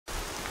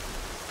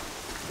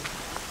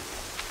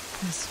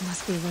This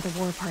must be where the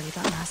war party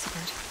got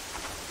massacred.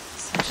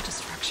 Such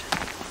destruction.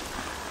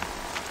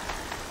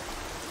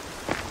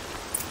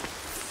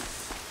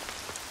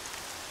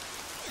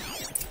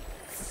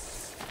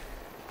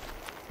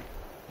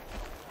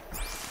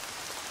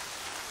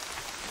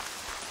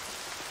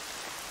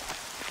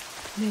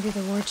 Maybe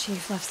the war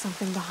chief left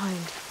something behind.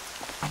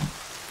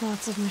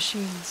 Lots of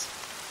machines.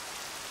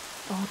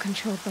 All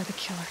controlled by the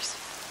killers.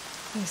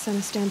 They sent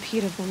a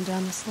stampede of them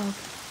down the slope.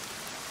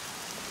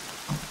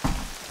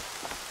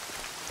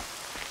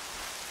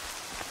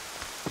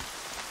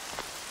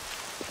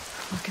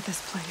 Look at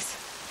this place.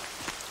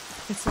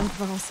 It's like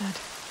Varl said.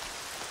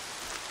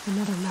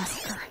 Another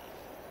massacre.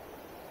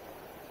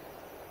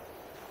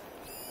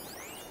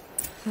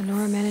 The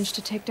Nora managed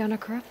to take down a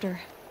corruptor.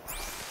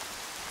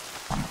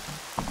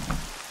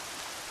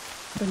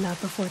 But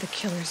not before the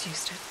killers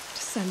used it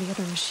to send the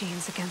other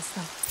machines against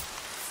them.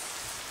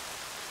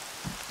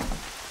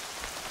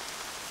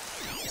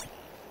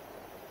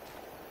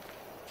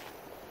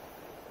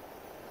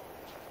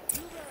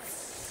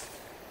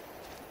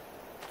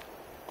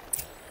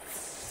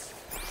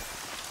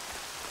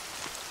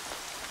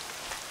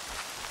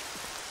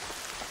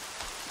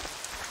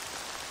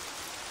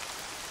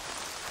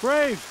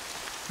 Brave!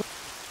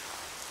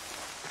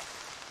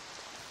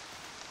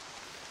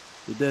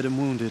 The dead and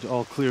wounded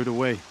all cleared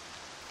away.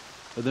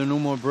 Are there no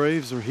more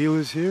Braves or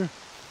healers here?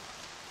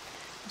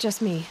 Just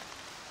me.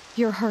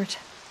 You're hurt.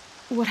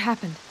 What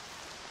happened?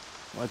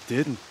 Well, I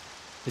didn't.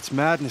 It's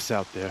madness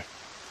out there.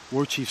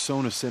 War Chief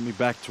Sona sent me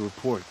back to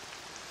report.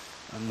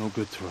 I'm no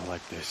good to her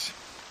like this.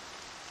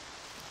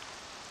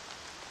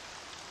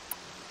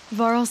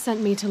 Varl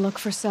sent me to look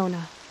for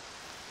Sona.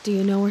 Do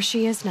you know where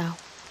she is now?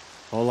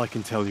 All I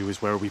can tell you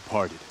is where we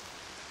parted.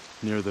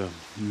 Near the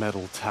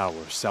metal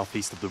tower,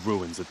 southeast of the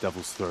ruins at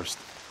Devil's Thirst.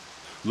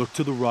 Look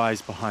to the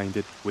rise behind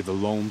it with a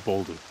lone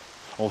boulder.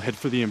 I'll head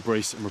for the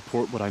embrace and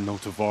report what I know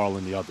to Varl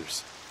and the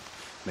others.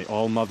 May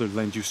All Mother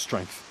lend you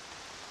strength.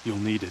 You'll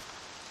need it,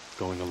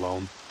 going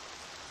alone.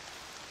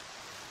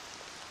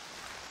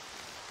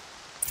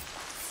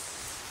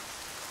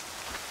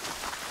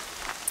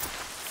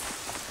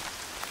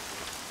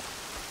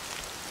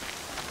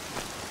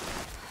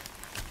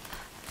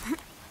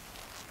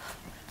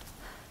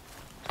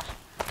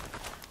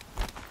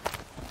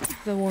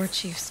 The war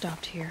chief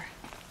stopped here.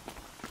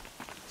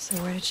 So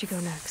where did she go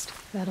next?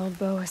 That old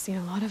bow has seen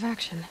a lot of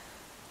action.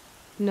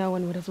 No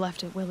one would have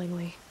left it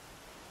willingly.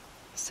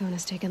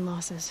 Sona's taken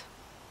losses.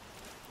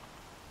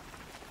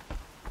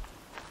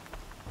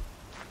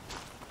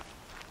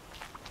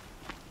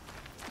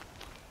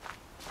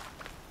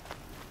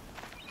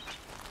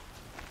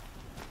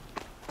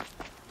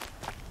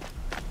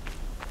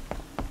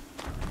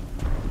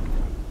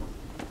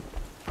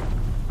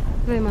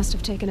 They must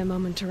have taken a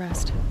moment to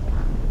rest.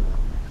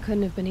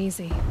 Couldn't have been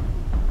easy,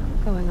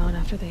 going on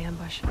after the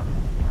ambush.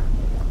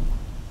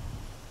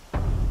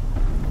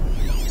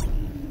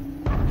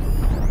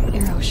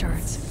 Arrow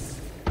shards.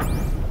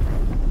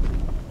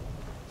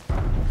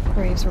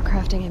 Braves were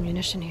crafting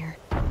ammunition here.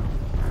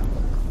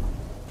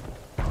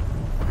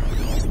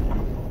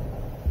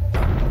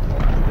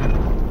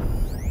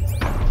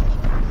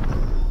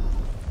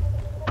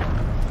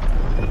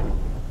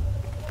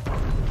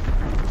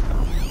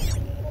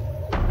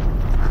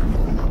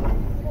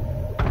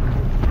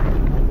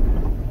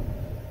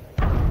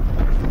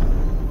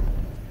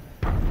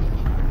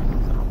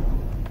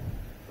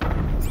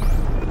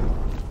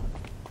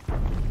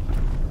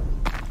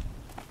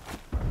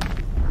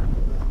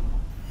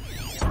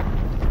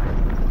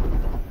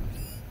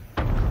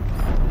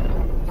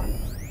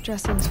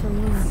 Dressings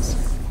from wounds.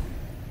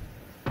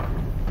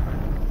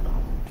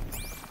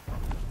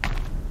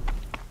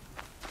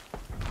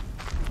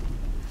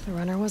 The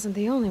runner wasn't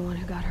the only one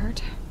who got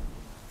hurt.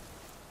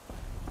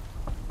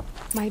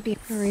 Might be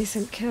a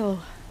recent kill.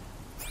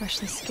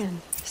 Freshly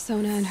skinned.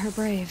 Sona and her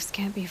braves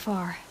can't be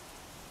far.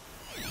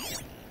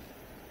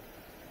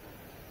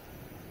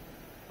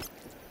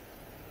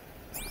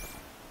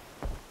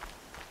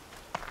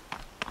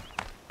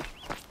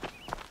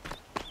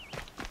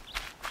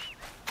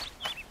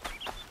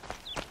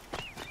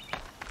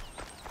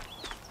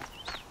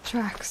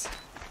 Tracks.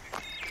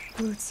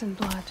 Boots and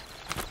blood.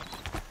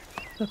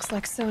 Looks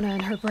like Sona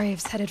and her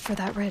braves headed for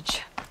that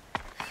ridge.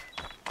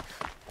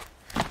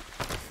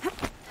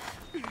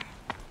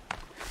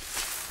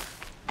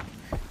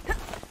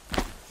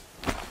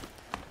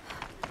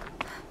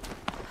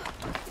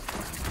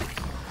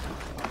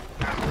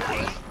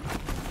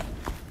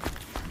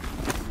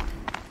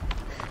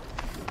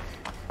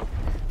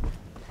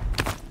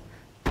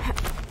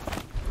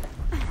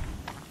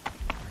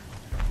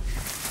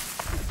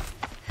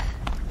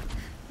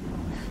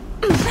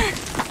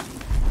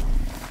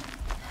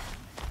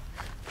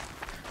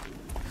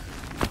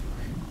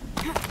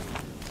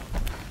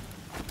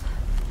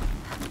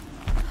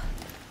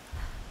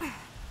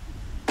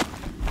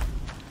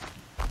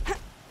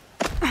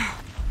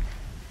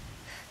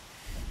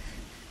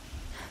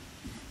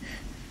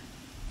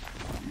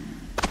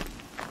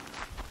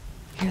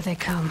 Here they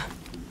come.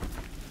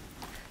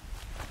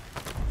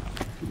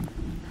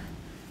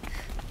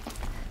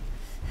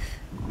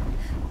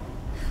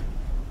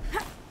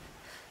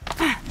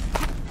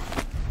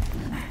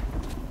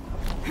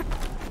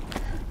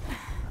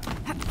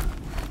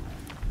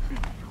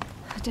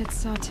 A dead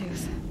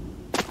sawtooth.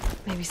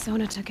 Maybe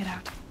Sona took it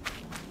out.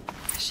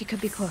 She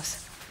could be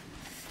close.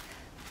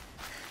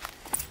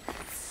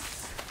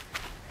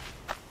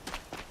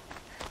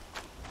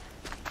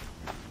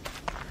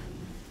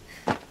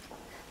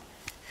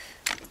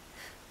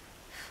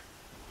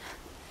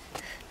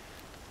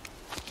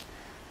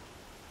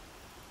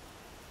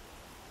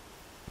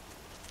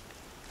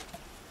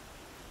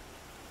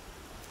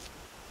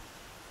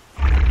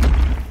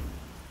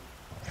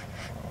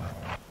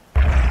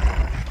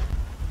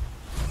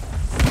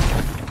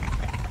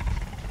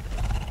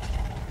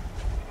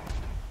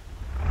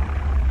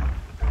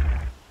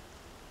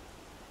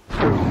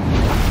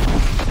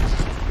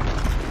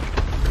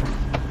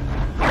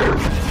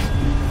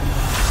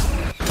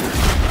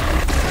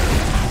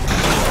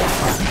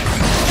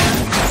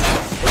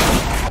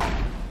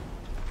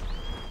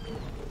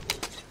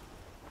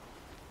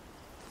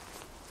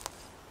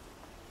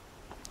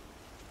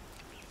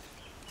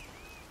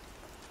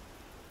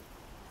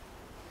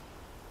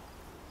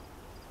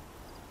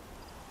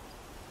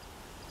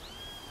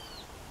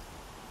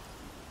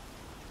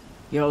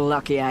 You're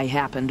lucky I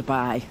happened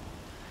by.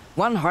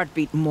 One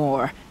heartbeat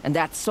more, and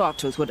that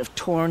sawtooth would have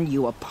torn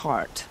you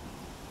apart.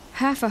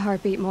 Half a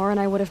heartbeat more and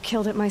I would have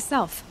killed it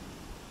myself.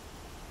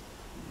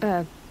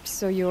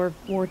 So you're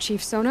War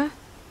Chief Sona?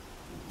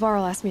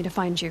 Varl asked me to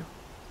find you.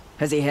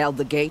 Has he held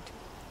the gate?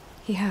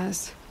 He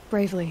has,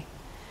 bravely.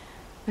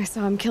 I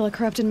saw him kill a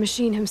corrupted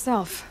machine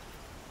himself.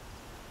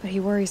 But he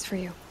worries for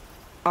you.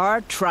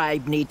 Our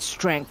tribe needs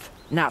strength,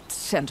 not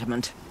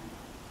sentiment.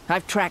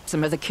 I've tracked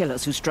some of the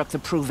killers who struck the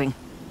Proving.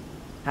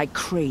 I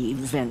crave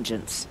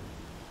vengeance.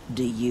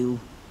 Do you?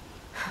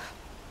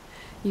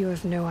 You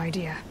have no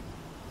idea.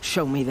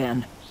 Show me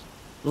then.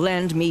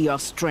 Lend me your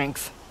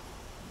strength.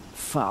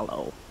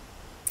 Follow.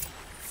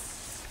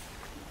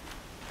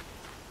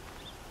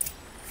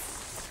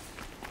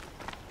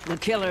 The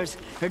killers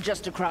are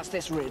just across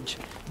this ridge,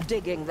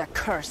 digging the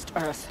cursed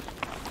earth.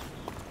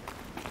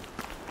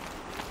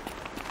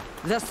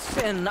 The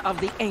sin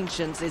of the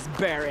ancients is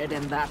buried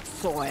in that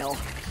soil.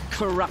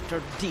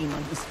 Corrupter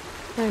demons.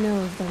 I know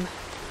of them.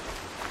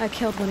 I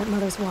killed one at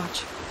Mother's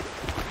Watch.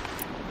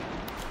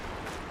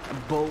 A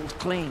bold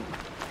claim.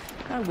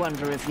 I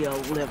wonder if you'll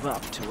live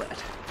up to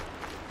it.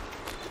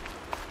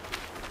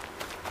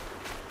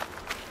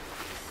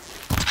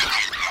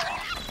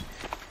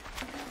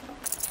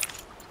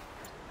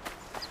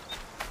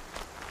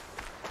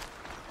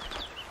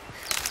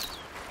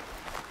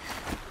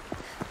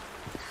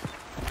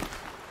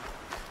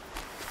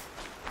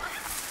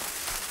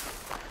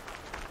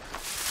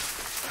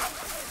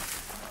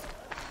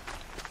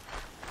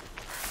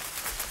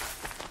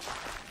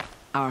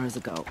 Hours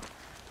ago,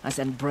 I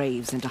sent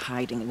Braves into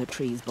hiding in the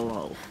trees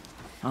below.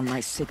 On my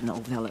signal,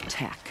 they'll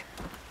attack.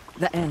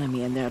 The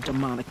enemy and their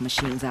demonic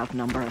machines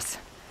outnumber us,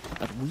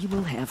 but we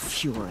will have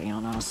fury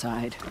on our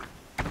side.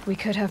 We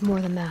could have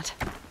more than that.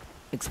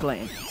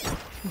 Explain.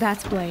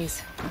 That's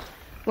Blaze.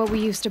 What we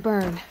used to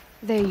burn,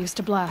 they used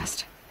to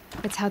blast.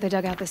 It's how they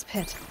dug out this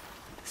pit.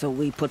 So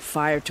we put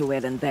fire to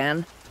it and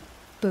then?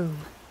 Boom.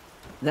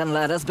 Then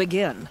let us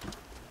begin.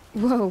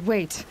 Whoa,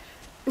 wait.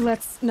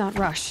 Let's not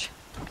rush.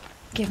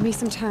 Give me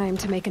some time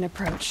to make an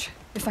approach.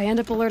 If I end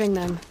up alerting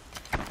them,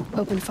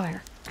 open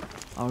fire.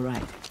 All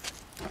right.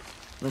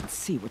 Let's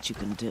see what you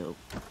can do.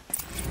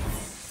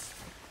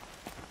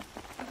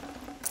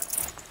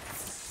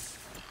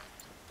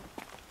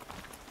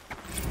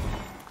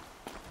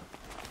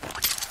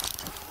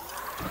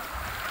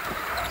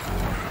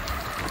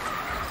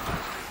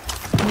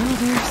 Well,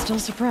 they're still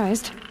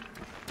surprised.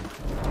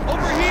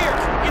 Over here!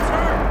 It's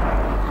her!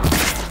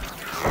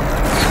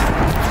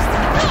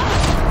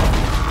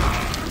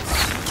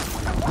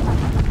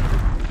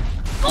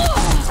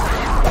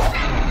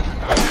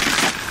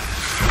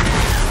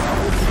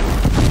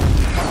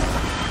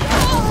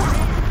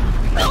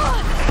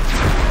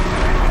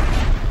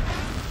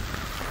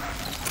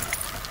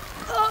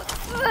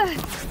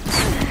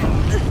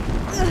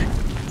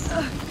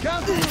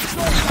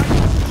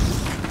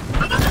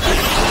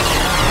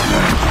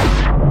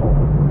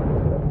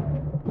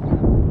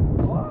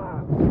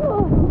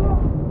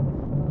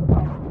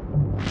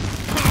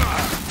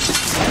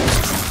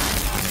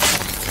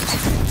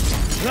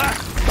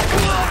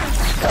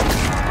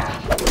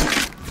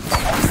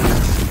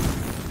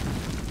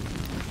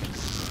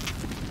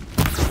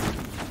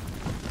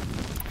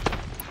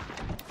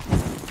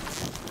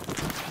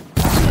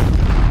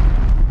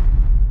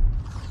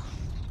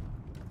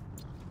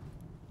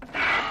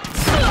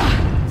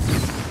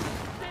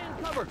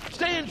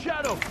 Stay in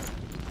shadow!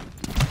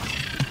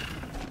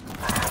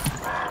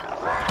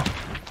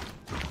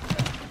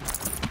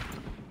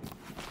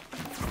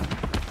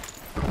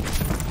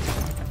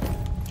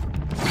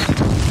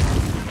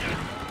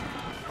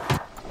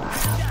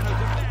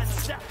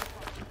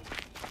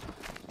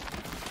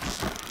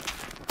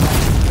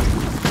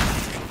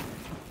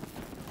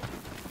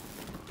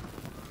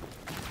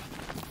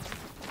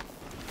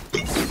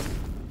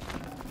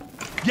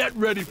 Get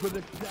ready for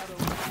the shadow.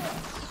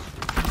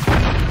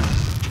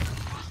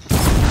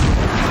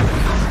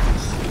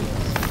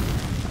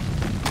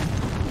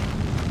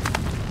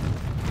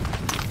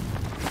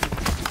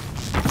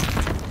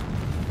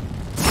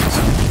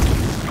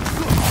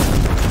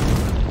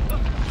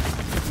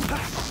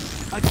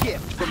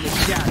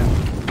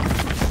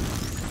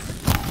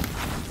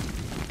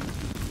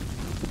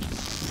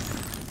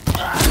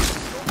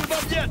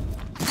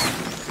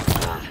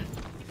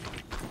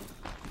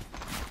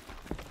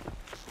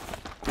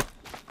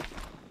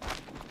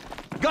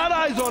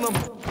 eyes on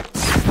him!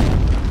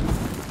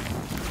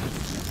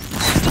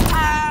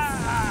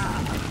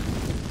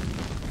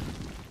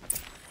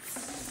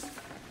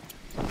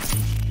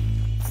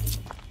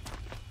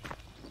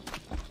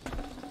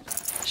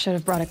 Should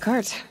have brought a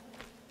cart.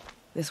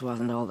 This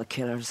wasn't all the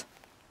killers.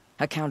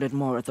 I counted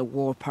more at the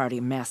War Party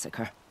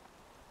massacre.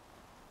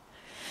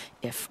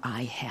 If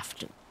I have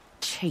to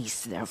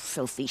chase their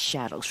filthy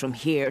shadows from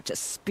here to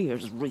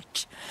Spear's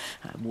Reach,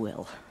 I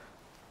will.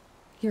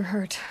 You're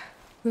hurt.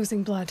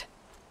 Losing blood.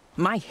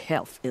 My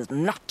health is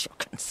not your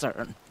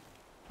concern.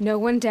 No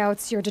one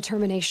doubts your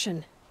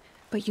determination,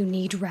 but you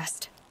need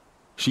rest.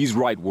 She's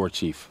right, War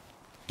Chief.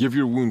 Give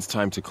your wounds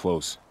time to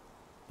close.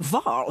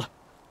 Varl,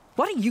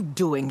 what are you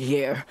doing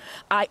here?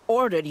 I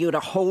ordered you to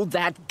hold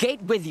that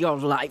gate with your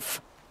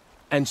life.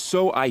 And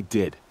so I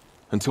did,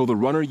 until the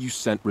runner you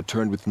sent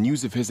returned with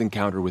news of his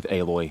encounter with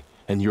Aloy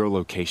and your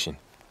location.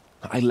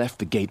 I left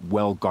the gate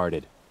well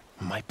guarded.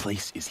 My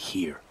place is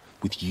here,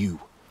 with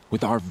you,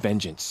 with our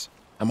vengeance.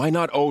 Am I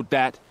not owed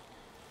that?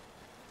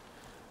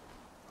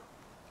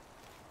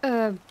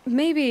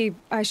 Maybe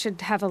I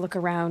should have a look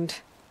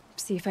around.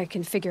 See if I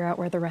can figure out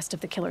where the rest of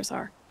the killers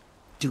are.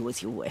 Do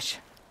as you wish.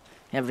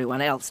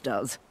 Everyone else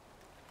does.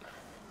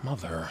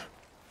 Mother...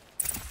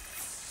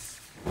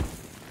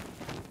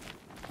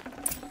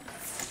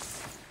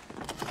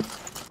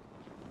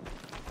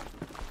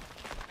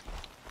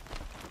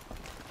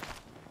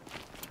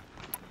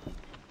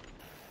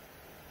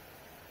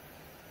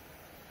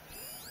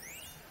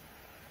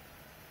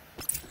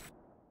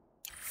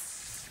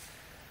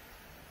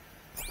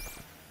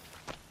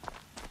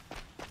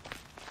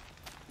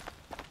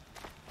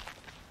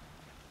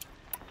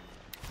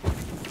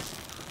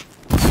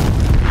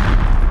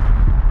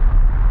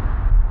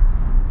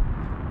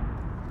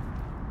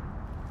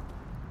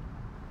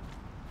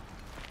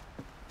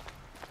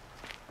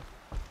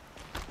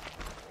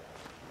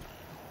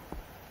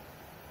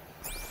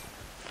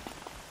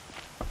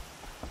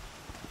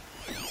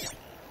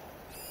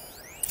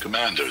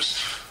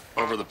 Commanders,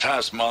 over the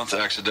past month,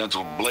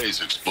 accidental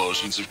blaze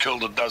explosions have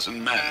killed 12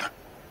 men.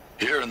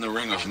 Here in the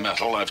Ring of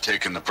Metal, I've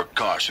taken the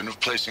precaution of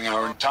placing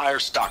our entire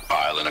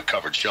stockpile in a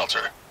covered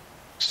shelter,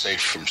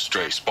 safe from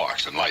stray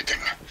sparks and lightning,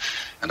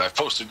 and I've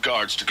posted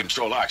guards to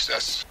control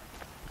access.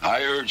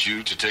 I urge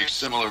you to take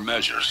similar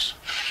measures,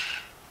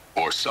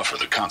 or suffer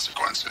the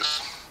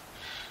consequences.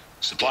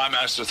 Supply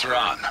Master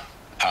Thran,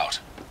 out.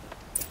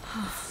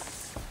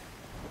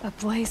 A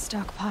blaze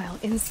stockpile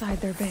inside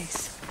their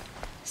base.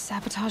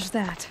 Sabotage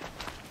that,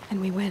 and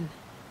we win.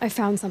 I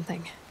found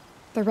something.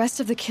 The rest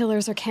of the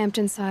killers are camped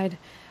inside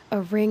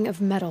a ring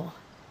of metal.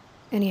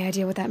 Any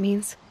idea what that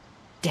means?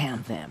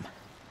 Damn them.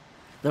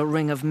 The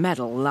Ring of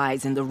Metal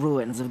lies in the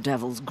ruins of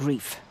Devil's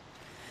Grief.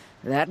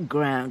 That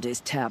ground is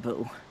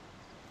taboo.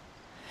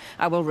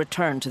 I will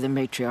return to the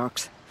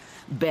matriarchs,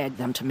 beg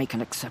them to make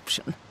an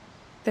exception.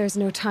 There's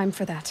no time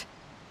for that.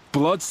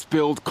 Blood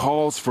spilled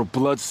calls for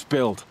blood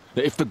spilled.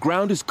 If the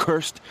ground is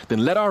cursed,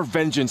 then let our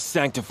vengeance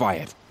sanctify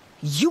it.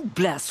 You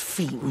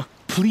blaspheme!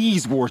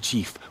 Please, War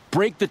Chief,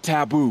 break the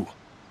taboo.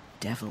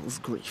 Devil's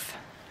Grief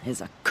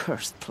is a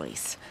cursed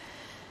place.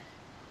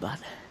 But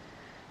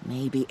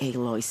maybe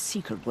Aloy's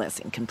secret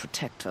blessing can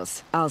protect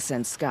us. I'll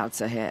send scouts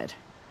ahead.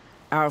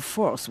 Our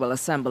force will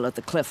assemble at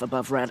the cliff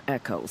above Red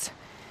Echoes,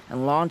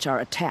 and launch our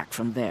attack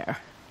from there.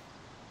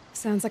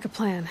 Sounds like a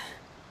plan.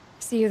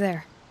 See you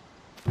there.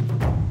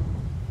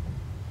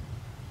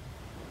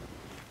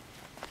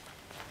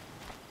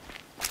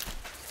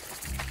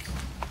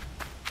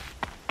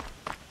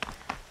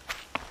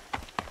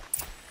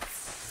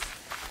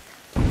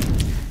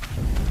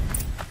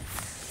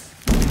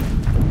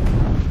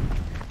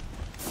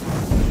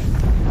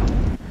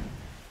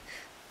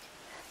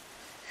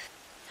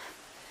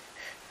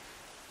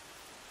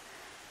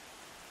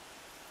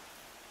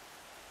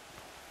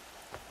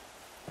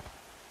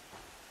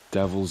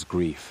 Devil's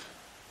Grief.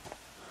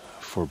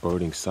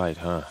 Foreboding sight,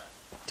 huh?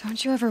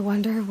 Don't you ever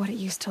wonder what it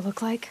used to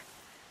look like?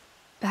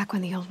 Back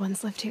when the old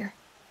ones lived here.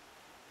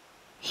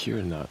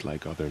 You're not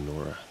like other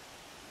Nora.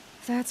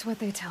 That's what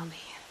they tell me.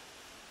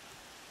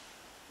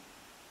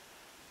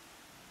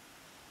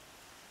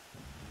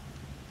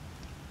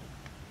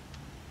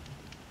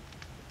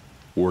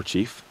 War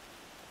Chief?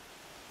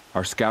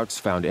 Our scouts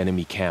found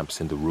enemy camps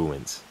in the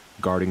ruins,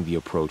 guarding the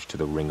approach to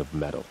the Ring of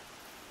Metal.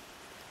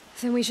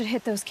 Then we should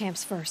hit those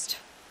camps first.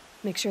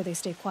 Make sure they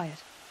stay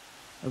quiet.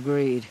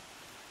 Agreed.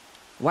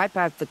 Wipe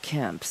out the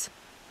camps,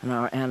 and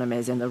our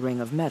enemies in the Ring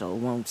of Metal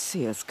won't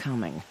see us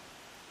coming.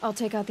 I'll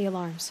take out the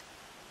alarms.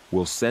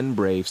 We'll send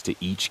Braves to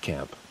each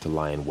camp to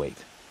lie in wait.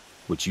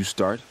 What you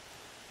start,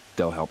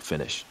 they'll help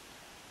finish.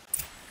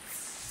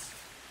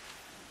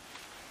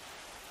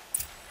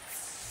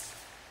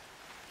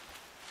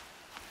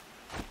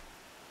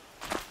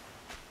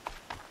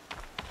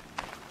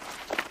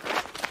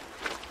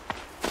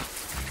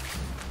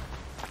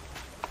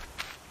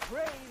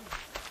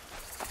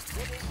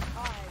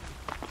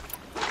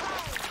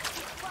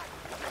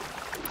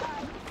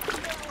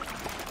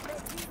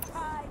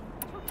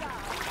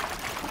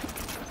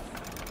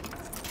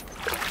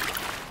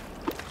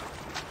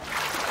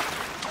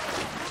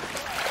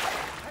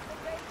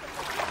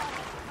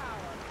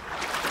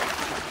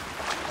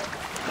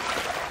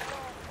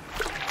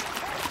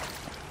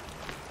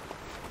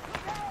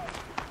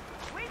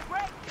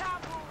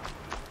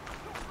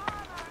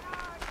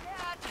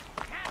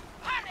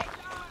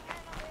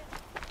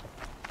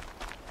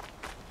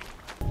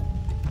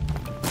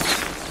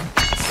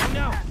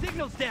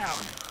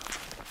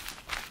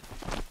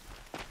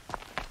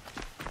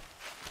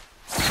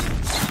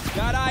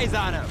 Got eyes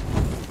on him.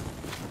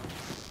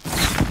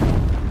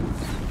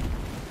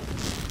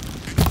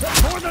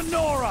 For the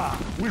Nora!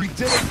 We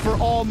did it for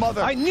All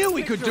Mother. I knew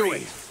we could do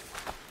it!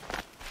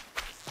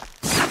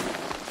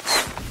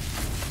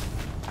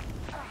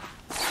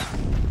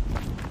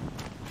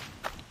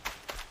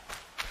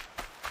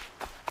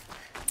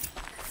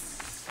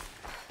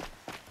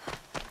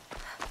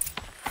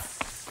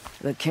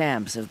 The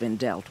camps have been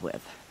dealt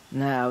with.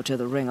 Now to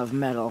the Ring of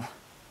Metal.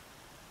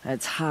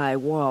 Its high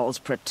walls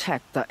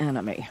protect the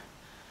enemy.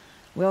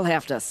 We'll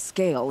have to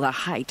scale the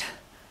height.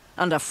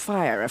 Under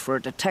fire if we're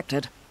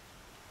detected.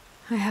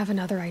 I have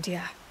another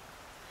idea.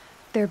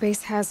 Their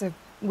base has a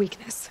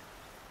weakness.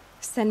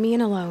 Send me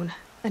in alone,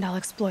 and I'll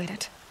exploit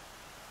it.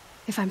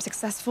 If I'm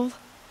successful,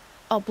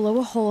 I'll blow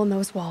a hole in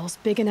those walls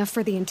big enough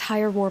for the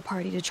entire war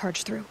party to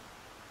charge through.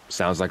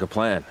 Sounds like a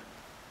plan.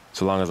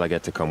 So long as I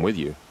get to come with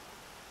you.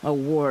 A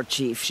war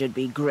chief should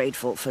be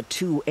grateful for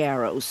 2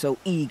 arrows so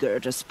eager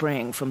to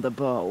spring from the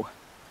bow.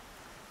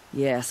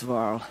 Yes,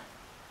 Varl.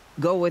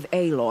 Go with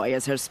Aloy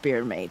as her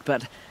spearmate,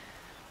 but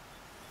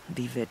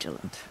be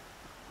vigilant.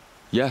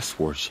 Yes,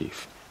 War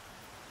Chief.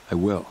 I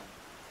will.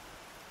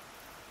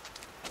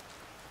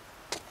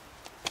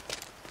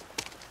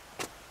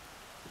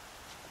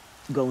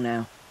 Go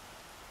now.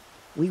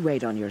 We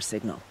wait on your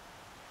signal.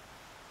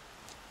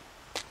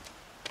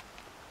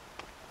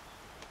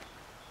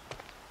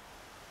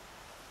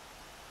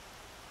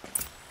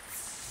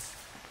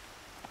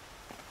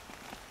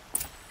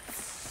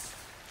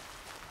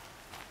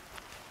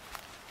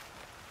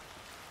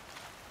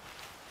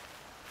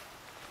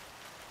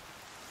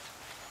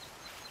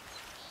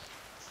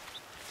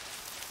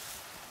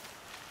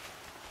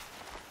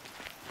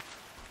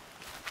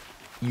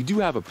 You do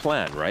have a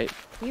plan, right?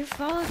 You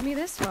followed me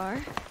this far,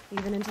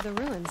 even into the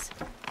ruins.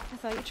 I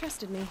thought you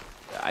trusted me.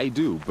 I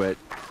do, but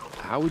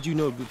how would you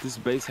know that this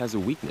base has a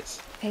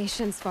weakness?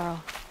 Patience,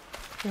 Varl.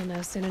 You'll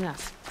know soon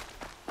enough.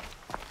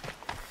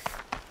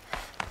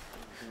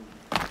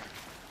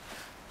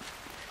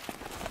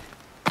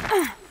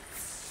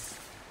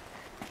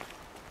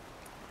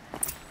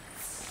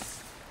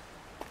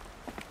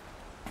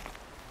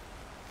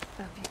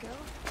 Up you go.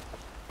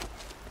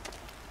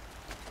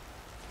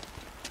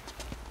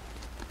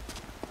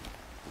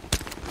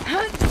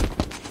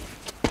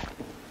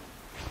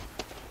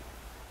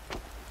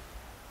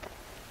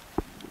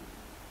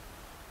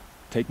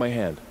 Take my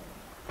hand.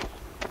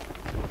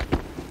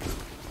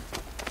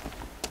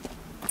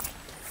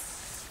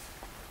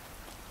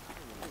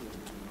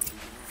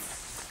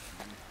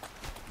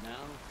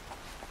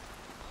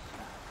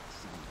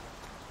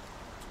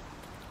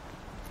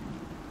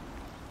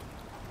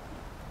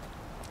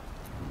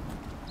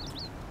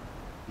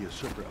 The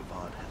usurper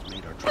Avad has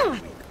made our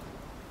trade weak.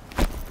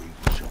 We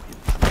will show him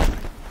true.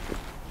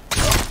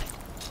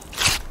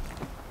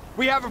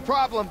 We have a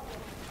problem.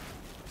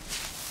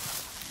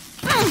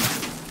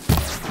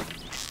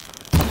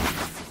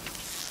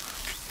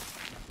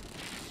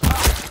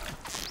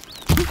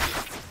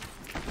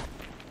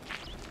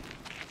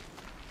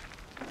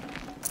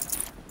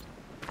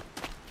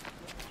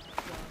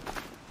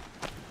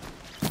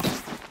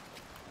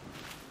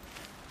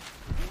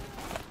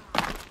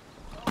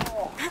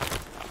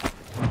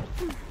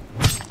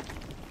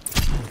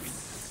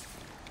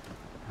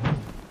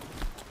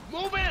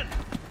 Move in!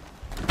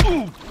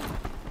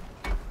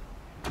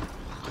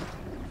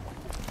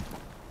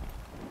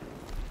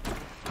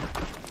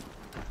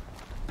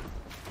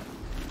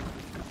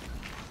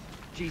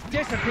 She's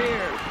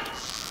disappeared!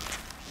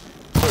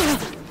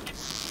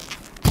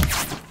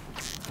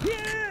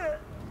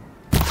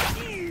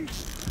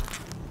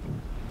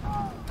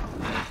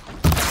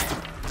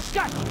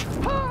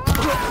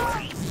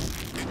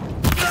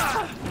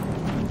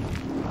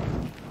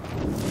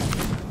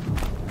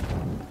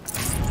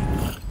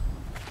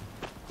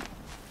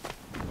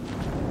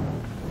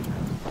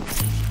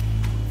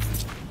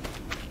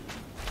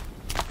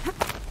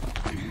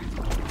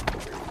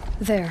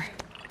 There.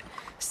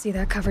 See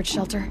that covered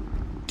shelter?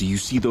 Do you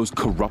see those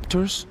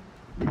corruptors?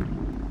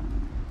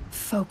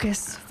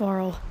 Focus,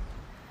 Varl.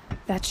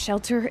 That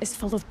shelter is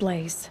full of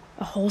blaze.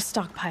 A whole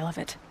stockpile of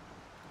it.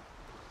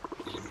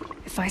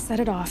 If I set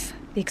it off,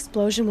 the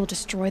explosion will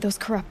destroy those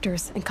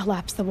corruptors and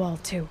collapse the wall,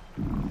 too.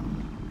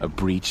 A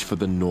breach for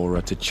the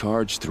Nora to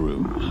charge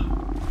through.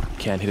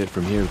 Can't hit it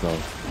from here, though.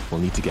 We'll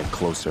need to get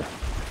closer.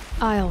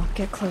 I'll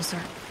get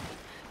closer.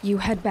 You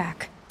head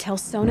back, tell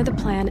Sona the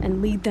plan,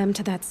 and lead them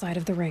to that side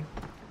of the ring.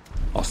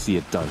 I'll see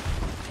it done.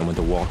 And when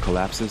the wall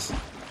collapses,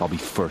 I'll be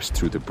first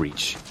through the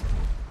breach.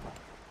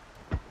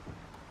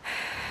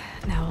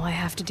 Now all I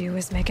have to do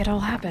is make it all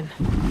happen.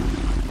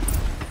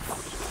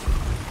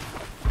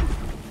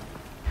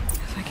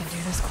 If I can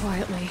do this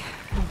quietly,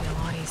 it'll be a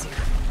lot easier.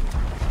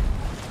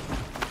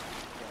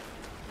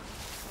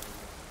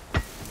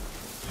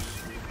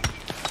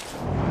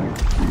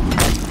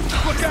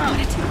 Look out!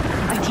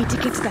 I need to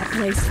get to that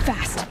blaze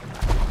fast.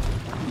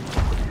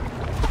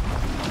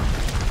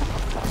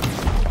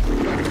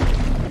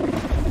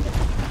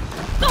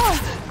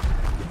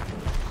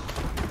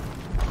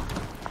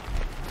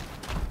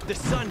 The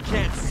sun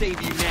can't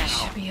save you now.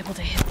 Should be able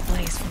to hit the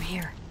blaze from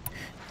here.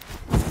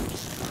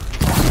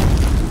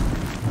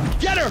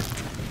 Get her!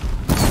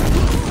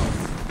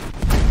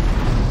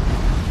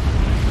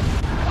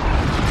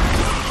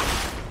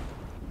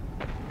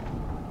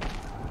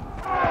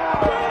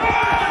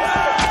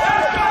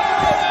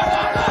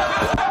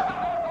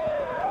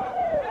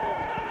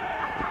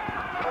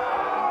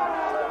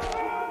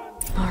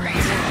 All right.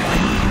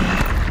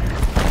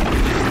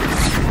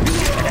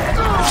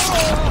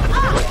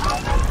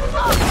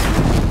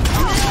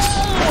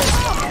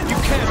 You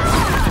can't.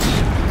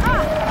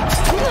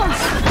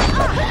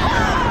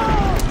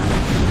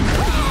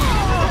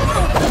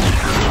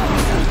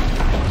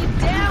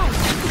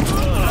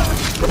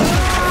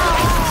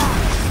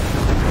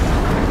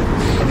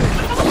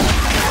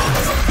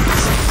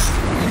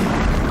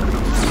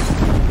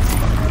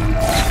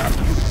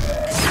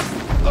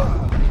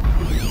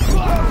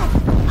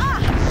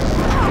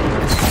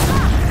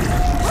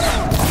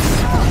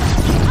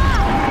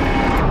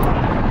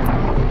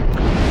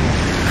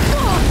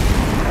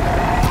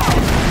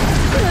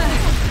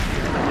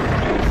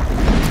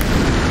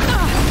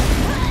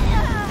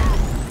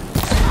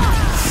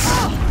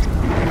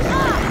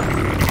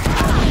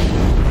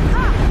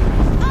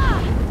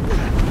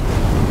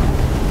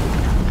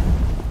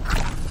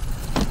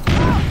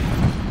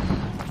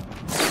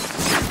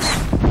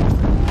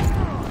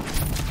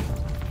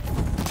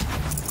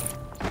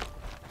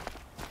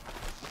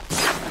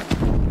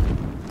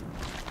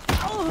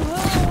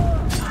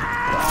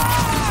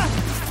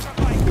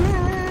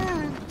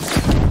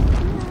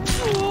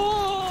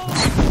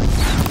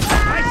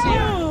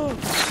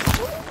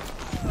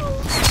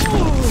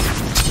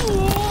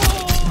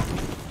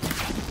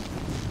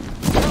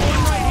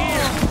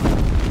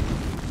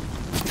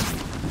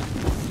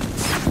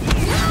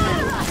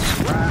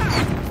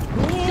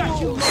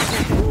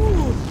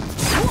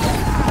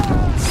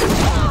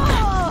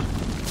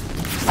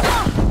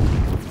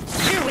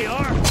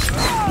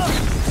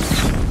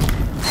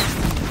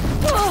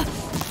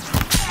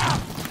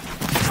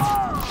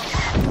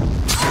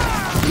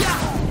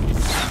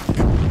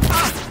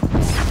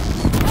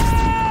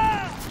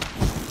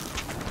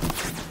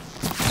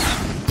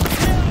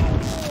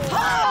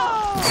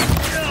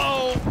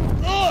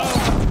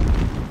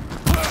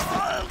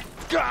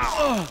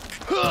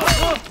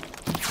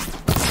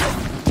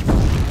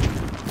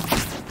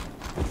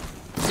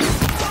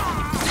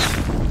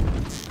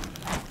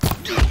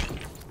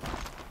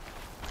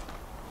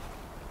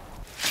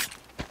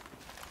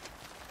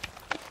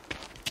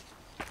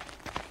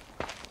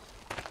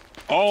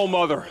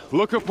 All-Mother,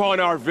 look upon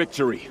our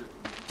victory.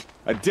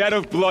 A debt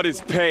of blood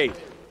is paid.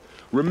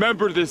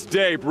 Remember this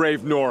day,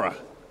 brave Nora.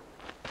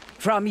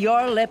 From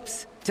your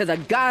lips to the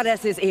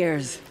goddess's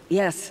ears.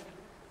 Yes,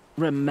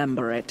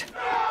 remember it.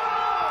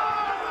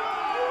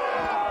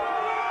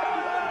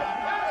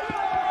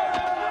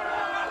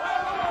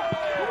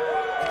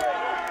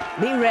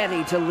 Be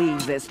ready to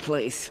leave this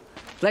place.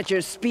 Let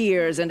your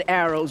spears and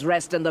arrows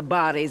rest in the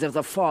bodies of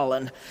the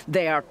fallen.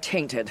 They are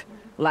tainted,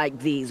 like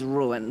these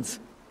ruins.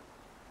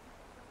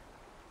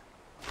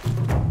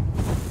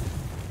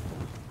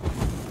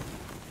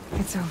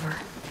 It's over.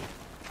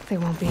 They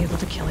won't be able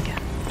to kill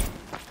again.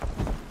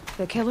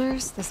 The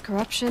killers, this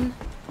corruption,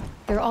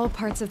 they're all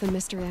parts of the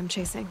mystery I'm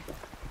chasing.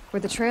 Where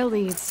the trail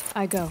leads,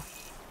 I go.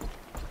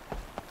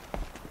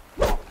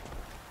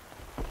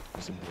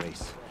 His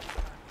embrace.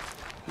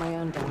 My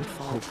own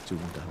downfall. Hope to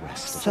the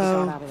rest.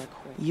 So,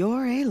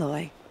 you're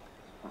Aloy.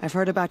 I've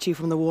heard about you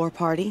from the war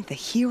party, the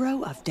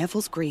hero of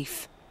Devil's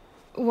Grief.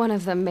 One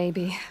of them,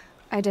 maybe.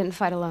 I didn't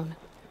fight alone.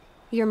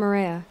 You're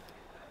Maria.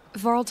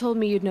 Varl told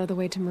me you'd know the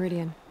way to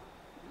Meridian.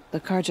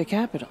 The Carja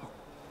capital.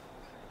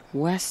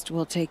 West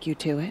will take you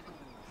to it,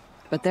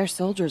 but their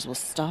soldiers will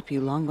stop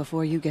you long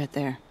before you get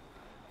there.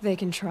 They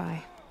can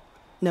try.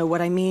 No,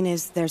 what I mean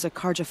is there's a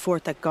Carja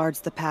fort that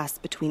guards the pass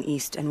between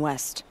East and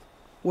West.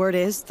 Word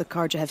is, the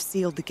Carja have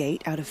sealed the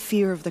gate out of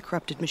fear of the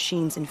corrupted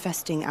machines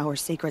infesting our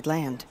sacred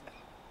land.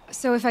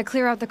 So if I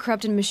clear out the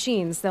corrupted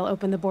machines, they'll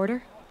open the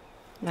border?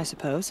 I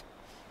suppose.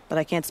 But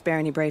I can't spare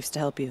any braves to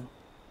help you.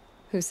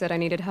 Who said I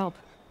needed help?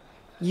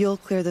 You'll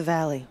clear the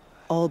valley,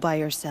 all by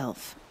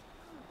yourself.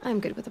 I'm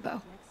good with a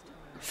bow.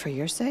 For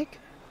your sake?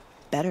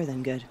 Better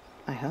than good,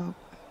 I hope.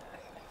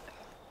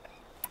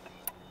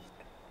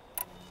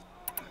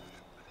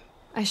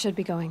 I should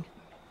be going.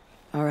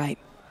 All right.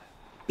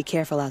 Be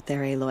careful out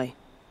there, Aloy.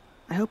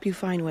 I hope you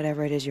find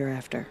whatever it is you're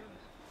after.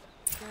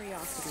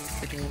 Curiosity is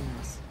for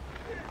dreams,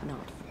 not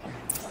for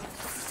friends.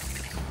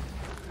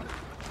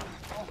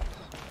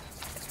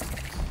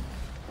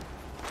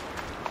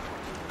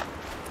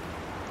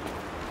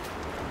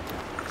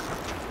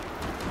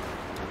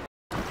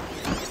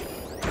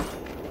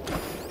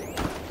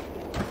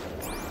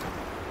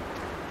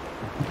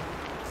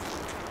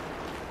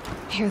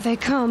 Here they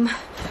come.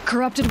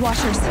 Corrupted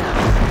Watchers.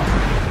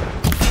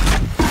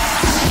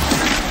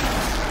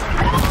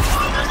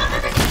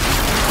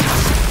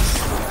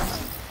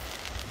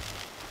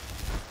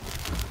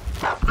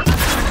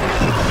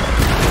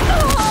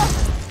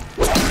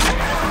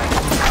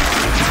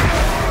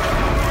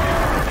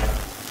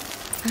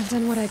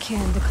 done what I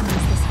can to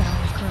cleanse this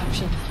valley of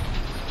corruption.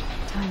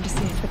 Time to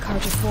see if the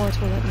Carja Fort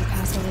will let me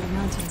pass over the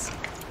mountains.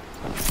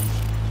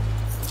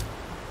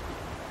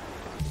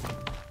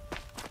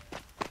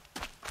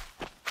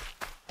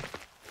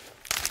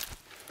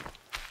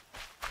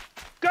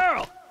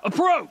 Girl,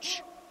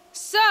 approach!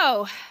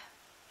 So,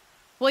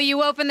 will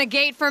you open the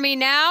gate for me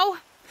now?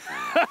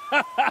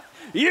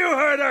 You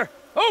heard her!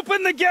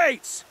 Open the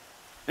gates!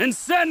 And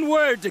send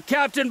word to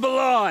Captain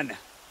Balon.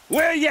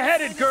 Where you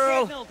headed,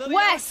 girl?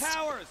 West!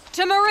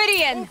 To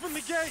Meridian! Open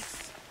the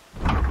gates!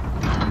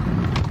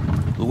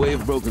 The Way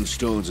of Broken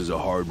Stones is a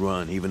hard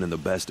run, even in the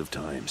best of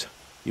times.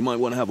 You might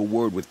want to have a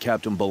word with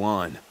Captain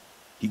Balon.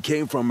 He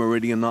came from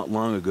Meridian not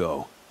long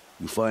ago.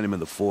 You find him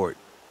in the fort,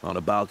 on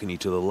a balcony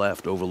to the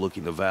left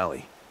overlooking the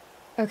valley.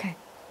 Okay,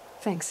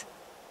 thanks.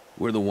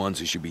 We're the ones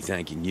who should be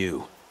thanking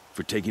you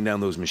for taking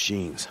down those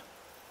machines.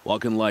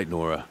 Walk in light,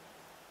 Nora.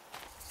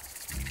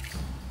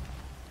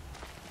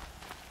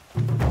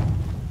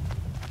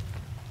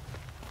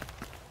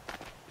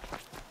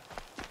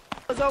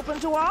 Was open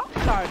to all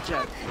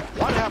Carja.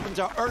 What happened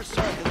to Ursa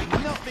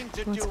has nothing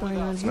to What's do with going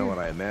on us. here? not what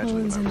I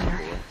imagined Owen's in about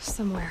there,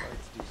 somewhere.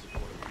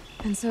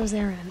 And so's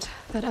Erend,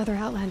 that other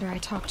Outlander I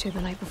talked to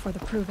the night before the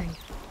proving.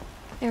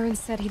 Erend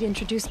said he'd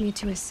introduce me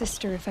to his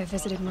sister if I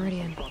visited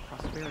Meridian.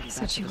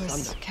 Said she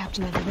was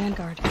captain of the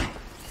Vanguard.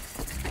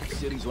 The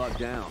city's locked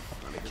down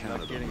on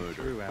account of the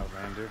murder.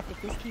 Outlander.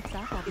 If this keeps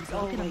up, I'll be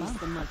broken among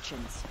the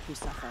merchants who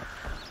suffer.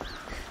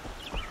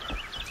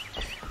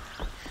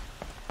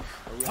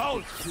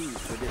 Hold!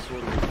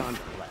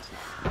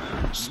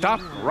 Stop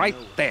right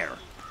there.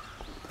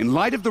 In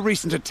light of the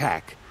recent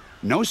attack,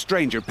 no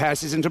stranger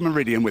passes into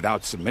Meridian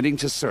without submitting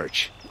to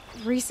search.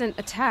 Recent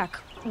attack?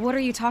 What are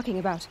you talking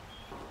about?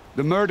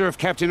 The murder of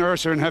Captain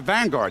Ursa and her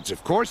vanguards,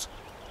 of course.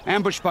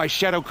 Ambushed by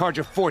Shadow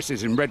Carja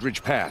forces in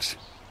Redridge Pass.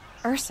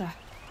 Ursa?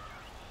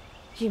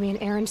 You mean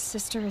Erend's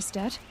sister is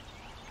dead?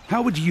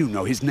 How would you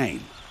know his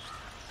name?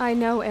 I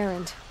know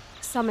Erend.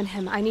 Summon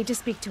him. I need to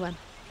speak to him.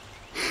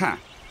 Ha!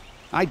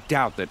 I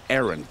doubt that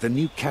Erend, the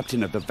new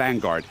captain of the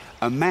Vanguard,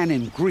 a man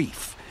in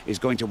grief, is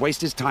going to waste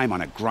his time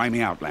on a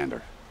grimy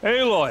outlander.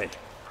 Aloy,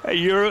 hey,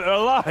 you're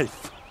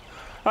alive.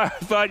 I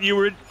thought you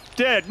were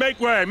dead. Make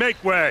way,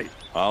 make way.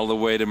 All the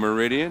way to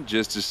Meridian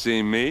just to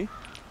see me?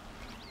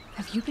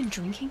 Have you been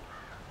drinking?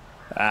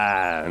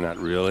 Ah, not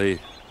really.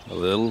 A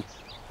little.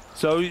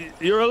 So,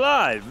 you're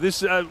alive.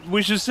 This,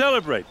 we should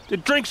celebrate. The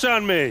drink's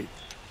on me.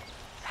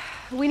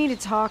 We need to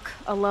talk,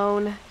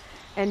 alone,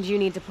 and you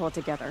need to pull it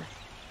together.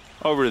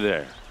 Over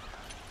there.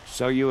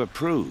 So you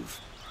approve?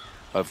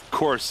 Of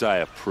course I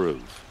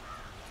approve.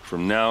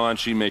 From now on,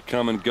 she may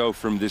come and go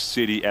from this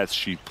city as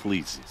she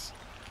pleases.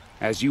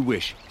 As you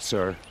wish,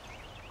 sir.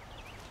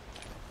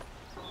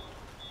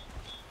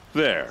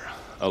 There.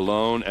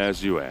 Alone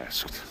as you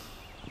asked.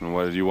 And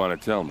what did you want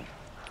to tell me?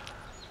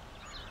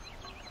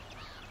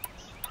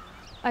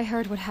 I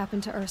heard what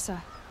happened to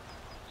Ursa.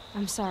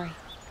 I'm sorry.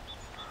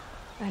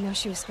 I know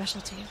she was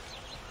special to you.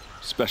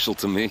 Special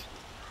to me?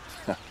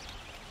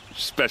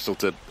 Special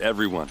to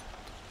everyone.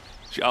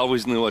 She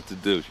always knew what to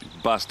do. She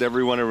bossed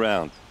everyone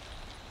around.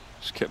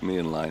 She kept me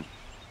in line.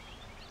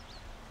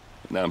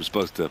 Now I'm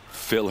supposed to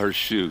fill her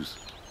shoes.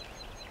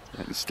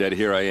 And instead,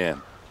 here I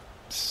am,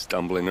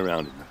 stumbling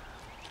around in them.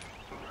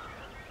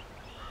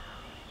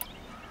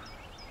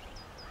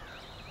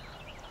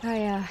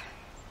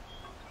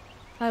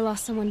 I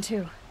lost someone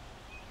too.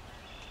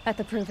 At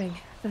the proving,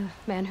 the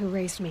man who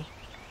raised me.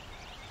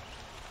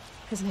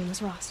 His name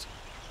was Rost.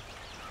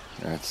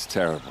 That's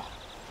terrible.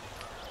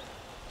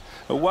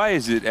 Why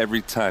is it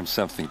every time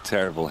something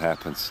terrible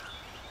happens,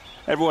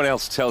 everyone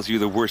else tells you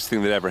the worst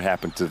thing that ever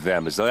happened to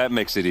them, as though that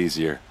makes it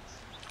easier?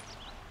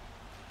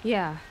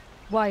 Yeah,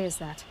 why is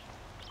that?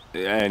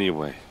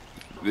 Anyway,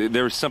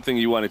 there was something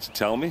you wanted to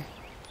tell me?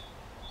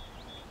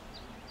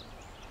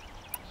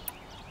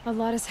 A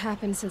lot has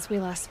happened since we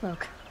last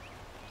spoke.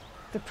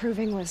 The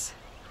proving was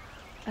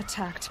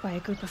attacked by a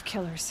group of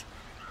killers.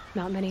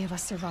 Not many of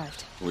us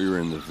survived. We were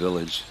in the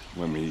village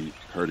when we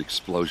heard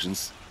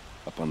explosions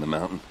up on the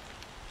mountain.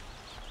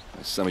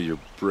 Some of your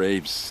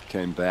braves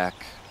came back,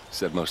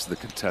 said most of the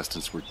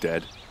contestants were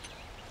dead.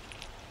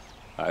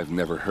 I've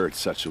never heard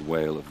such a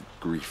wail of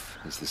grief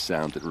as the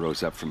sound that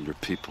rose up from your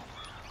people.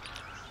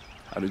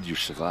 How did you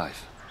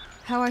survive?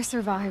 How I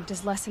survived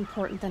is less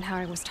important than how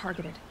I was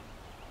targeted.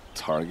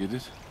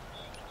 Targeted?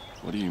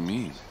 What do you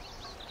mean?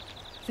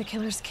 The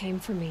killers came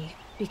for me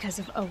because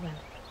of Owen.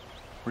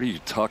 What are you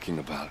talking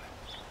about?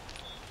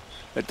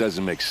 That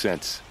doesn't make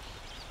sense.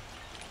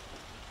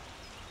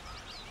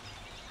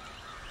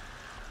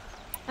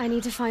 I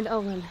need to find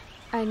Olin.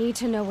 I need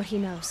to know what he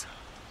knows.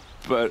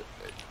 But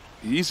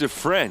he's a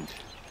friend.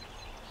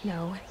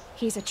 No,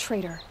 he's a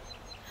traitor.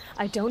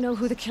 I don't know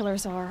who the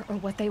killers are or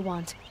what they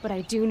want, but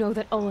I do know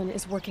that Olin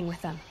is working with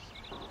them.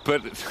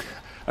 But,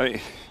 I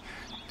mean,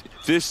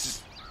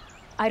 this...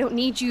 I don't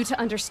need you to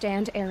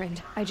understand,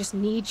 Erend. I just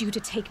need you to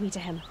take me to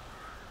him.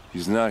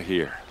 He's not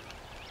here.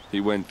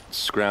 He went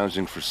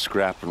scrounging for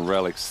scrap and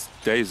relics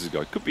days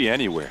ago. It could be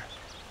anywhere.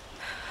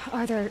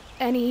 Are there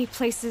any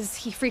places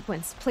he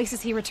frequents,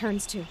 places he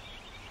returns to?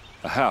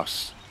 A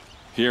house.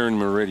 Here in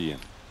Meridian.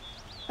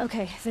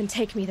 Okay, then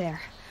take me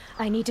there.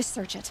 I need to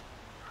search it.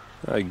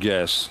 I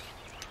guess.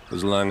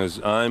 As long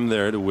as I'm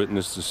there to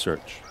witness the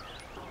search.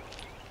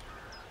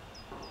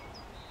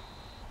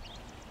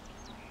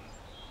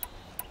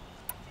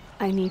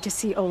 I need to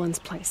see Olin's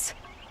place.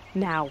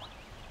 Now.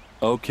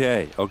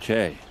 Okay.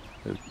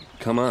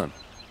 Come on.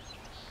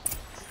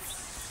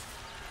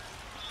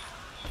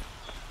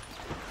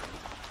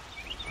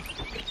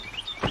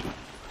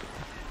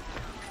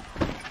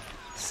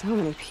 So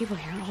many people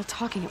here, all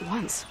talking at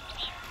once.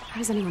 How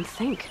does anyone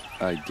think?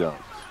 I don't.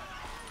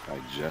 I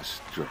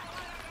just drink.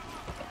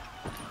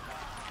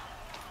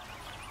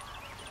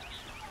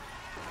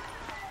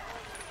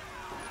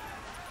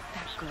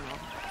 That girl.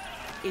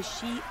 Is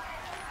she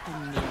a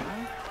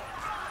Nero?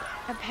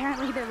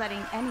 Apparently they're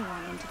letting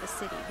anyone into the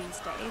city these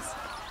days.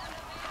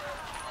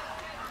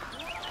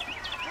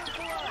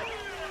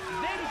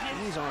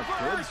 These aren't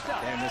goods,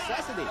 they're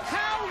necessities.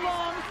 How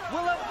long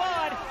will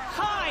Avad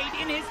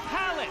hide in his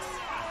palace?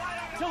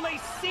 To lay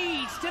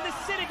siege to the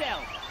citadel?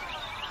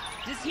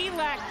 Does he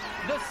lack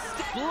the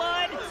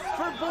blood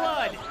for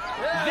blood?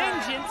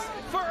 Vengeance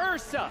for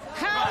Ursa?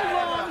 How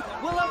long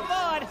will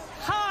Avad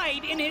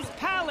hide in his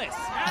palace?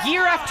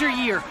 Year after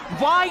year,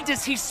 why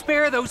does he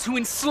spare those who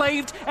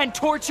enslaved and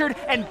tortured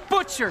and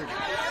butchered?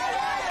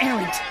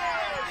 Erend,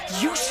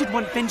 you should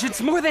want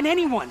vengeance more than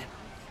anyone.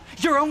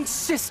 Your own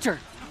sister,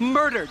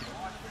 murdered,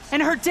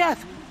 and her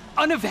death,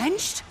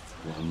 unavenged?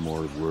 One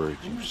more word,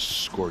 you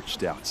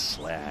scorched out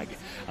slag,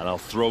 and I'll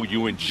throw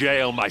you in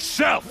jail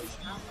myself!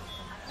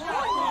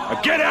 Now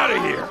get out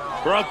of here,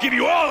 or I'll give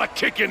you all a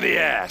kick in the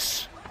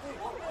ass!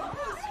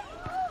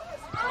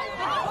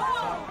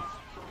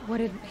 What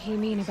did he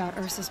mean about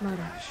Ursa's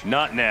murder?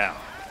 Not now.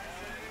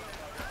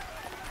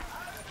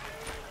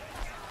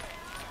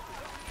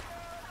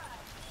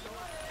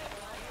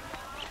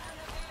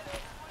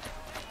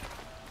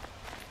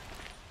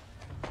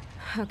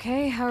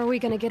 Okay, how are we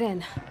gonna get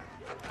in?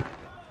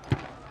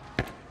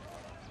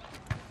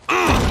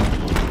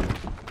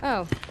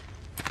 Oh,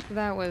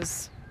 that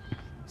was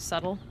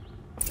subtle.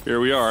 Here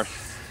we are.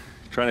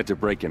 Try not to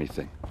break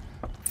anything.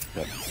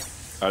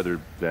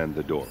 Other than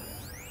the door.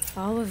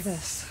 All of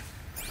this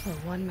for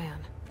one man.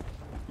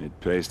 It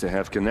pays to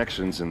have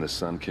connections in the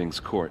Sun King's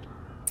court.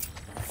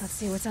 Let's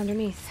see what's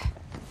underneath.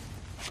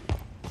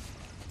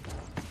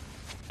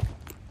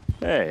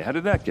 Hey, how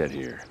did that get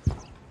here?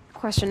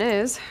 Question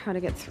is, how to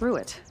get through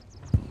it.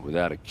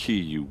 Without a key,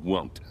 you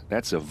won't.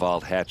 That's a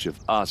vault hatch of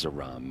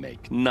Azeram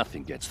make.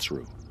 Nothing gets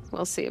through.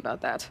 We'll see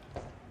about that.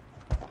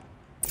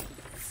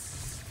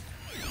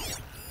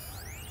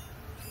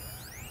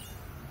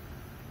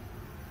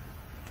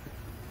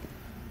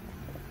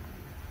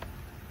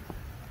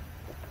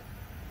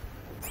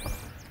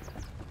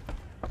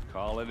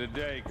 Call it a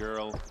day,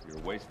 girl. You're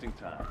wasting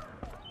time.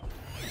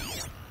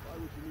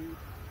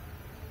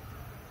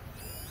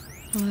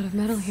 A lot of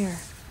metal here.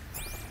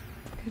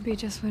 Could be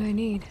just what I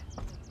need.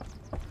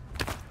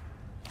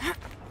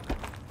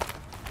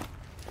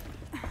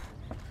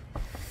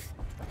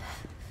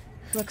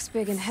 Looks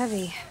big and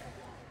heavy.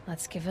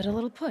 Let's give it a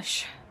little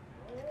push.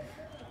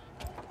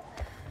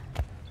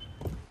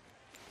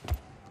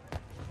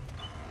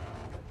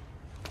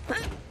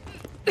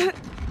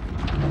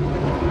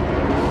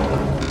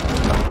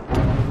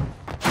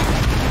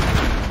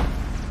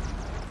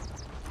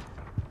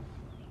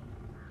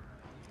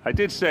 I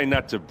did say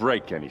not to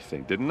break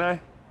anything, didn't I?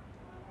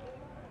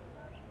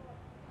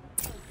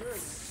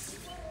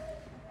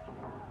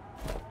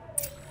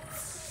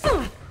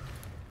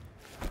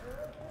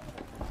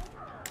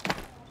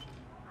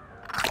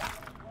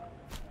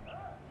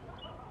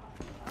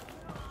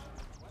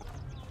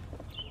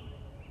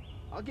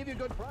 I'll give you a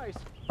good price.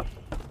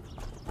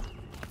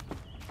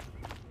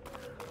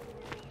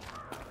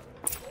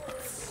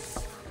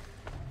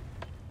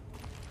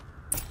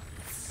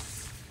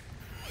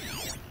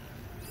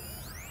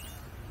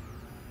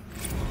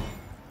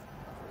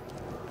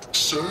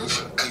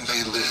 Serve and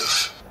they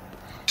live.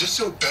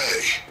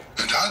 Disobey,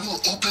 and I will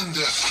open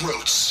their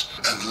throats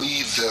and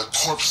leave their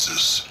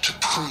corpses to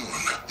prune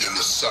in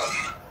the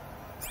sun.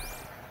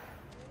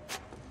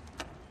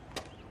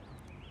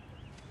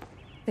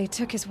 They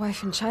took his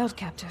wife and child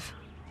captive.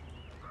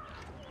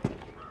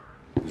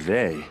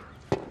 They?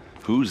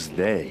 Who's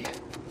they?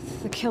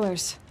 The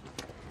killers.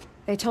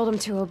 They told him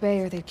to obey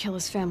or they'd kill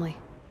his family.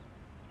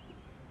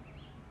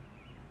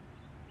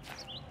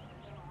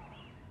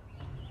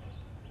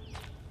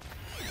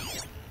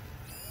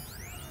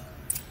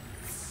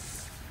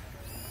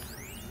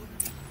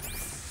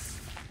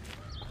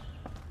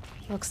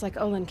 Looks like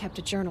Olin kept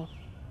a journal.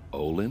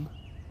 Olin?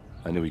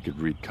 I knew he could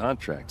read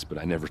contracts, but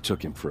I never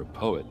took him for a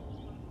poet.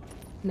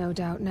 No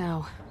doubt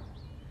now.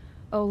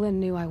 Olin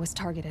knew I was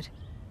targeted.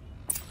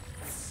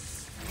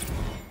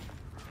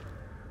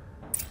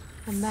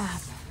 A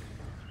map.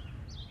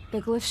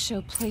 The glyphs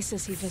show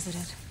places he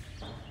visited.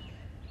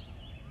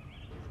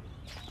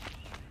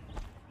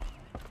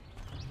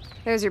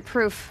 There's your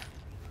proof.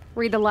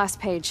 Read the last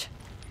page.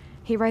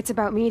 He writes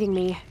about meeting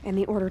me in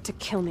the order to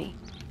kill me.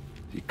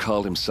 He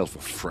called himself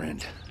a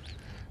friend.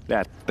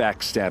 That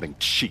backstabbing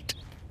cheat.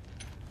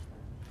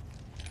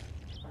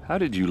 How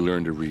did you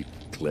learn to read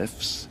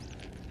glyphs?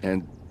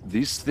 And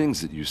these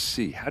things that you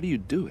see, how do you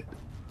do it?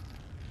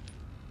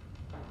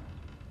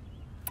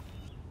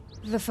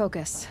 The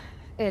focus.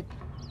 It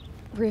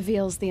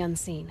reveals the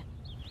unseen.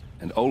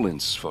 And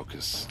Olin's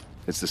focus,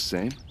 it's the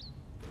same?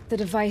 The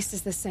device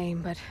is the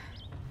same, but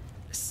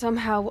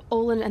somehow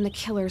Olin and the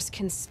killers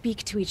can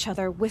speak to each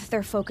other with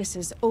their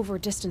focuses over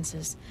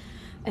distances,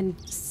 and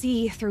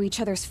see through each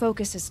other's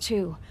focuses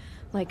too,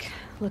 like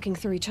looking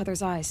through each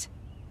other's eyes.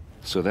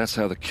 So that's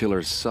how the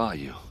killers saw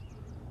you?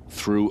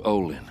 Through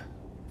Olin?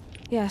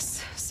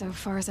 Yes, so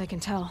far as I can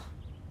tell.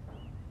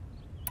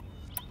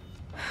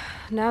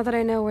 Now that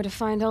I know where to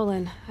find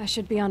Olin, I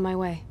should be on my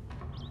way.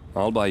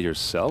 All by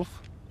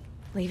yourself?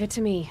 Leave it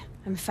to me.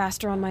 I'm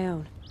faster on my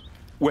own.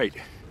 Wait.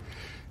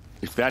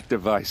 If that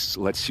device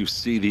lets you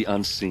see the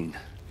unseen...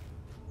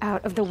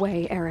 Out of the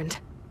way, Erend.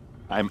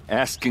 I'm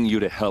asking you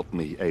to help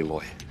me,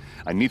 Aloy.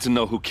 I need to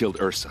know who killed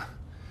Ursa.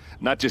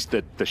 Not just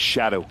the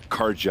Shadow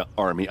Karja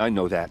army, I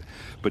know that,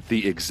 but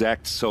the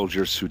exact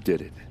soldiers who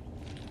did it.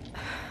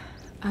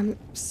 I'm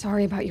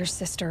sorry about your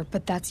sister,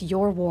 but that's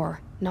your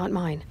war, not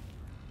mine.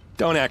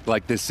 Don't act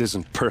like this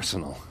isn't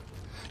personal.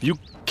 You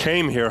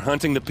came here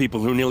hunting the people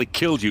who nearly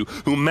killed you,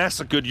 who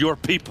massacred your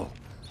people.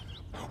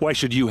 Why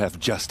should you have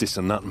justice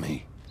and not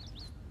me?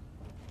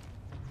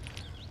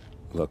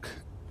 Look,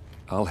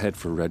 I'll head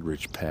for Red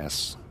Ridge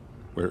Pass,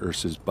 where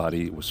Ursa's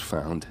body was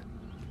found,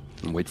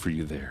 and wait for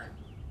you there.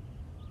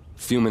 A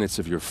few minutes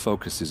of your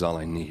focus is all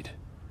I need.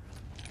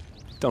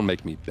 Don't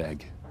make me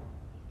beg.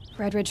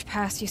 Red Ridge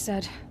Pass, you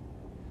said?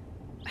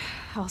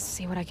 I'll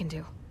see what I can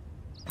do.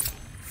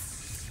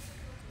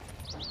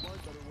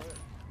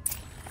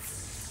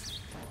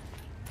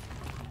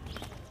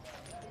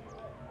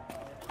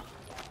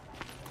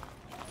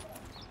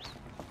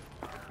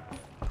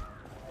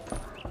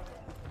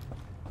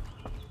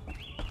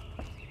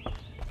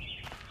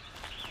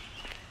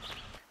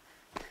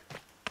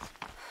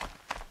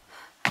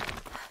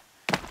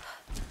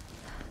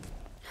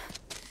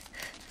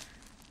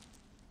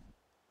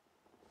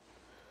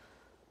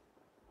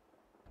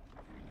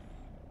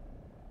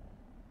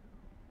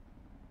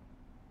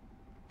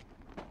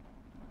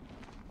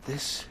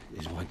 This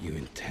is what you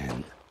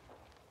intend.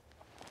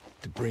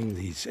 To bring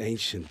these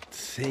ancient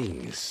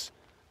things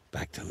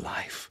back to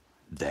life.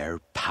 Their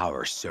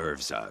power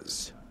serves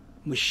us.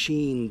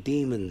 Machine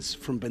demons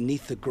from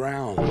beneath the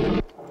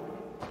ground.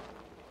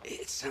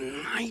 It's a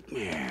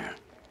nightmare.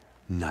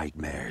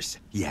 Nightmares,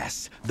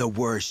 yes. The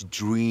worst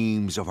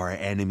dreams of our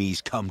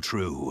enemies come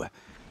true.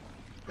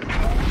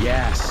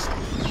 Yes,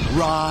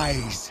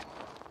 rise!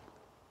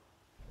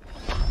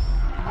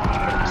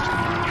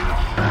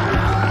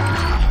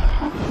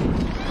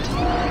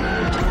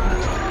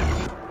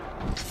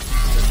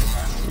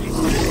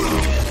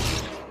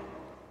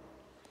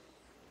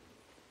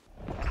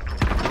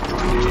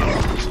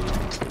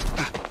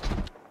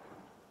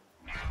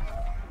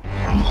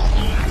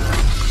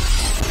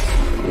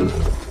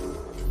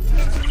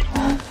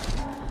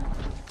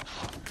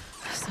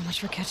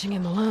 For catching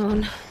him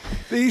alone.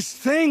 These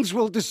things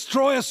will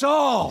destroy us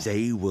all!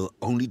 They will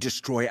only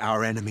destroy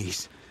our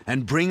enemies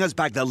and bring us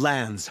back the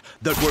lands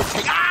that were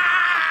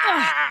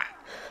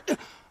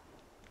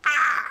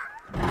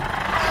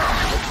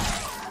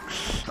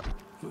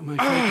My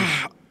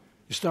focus.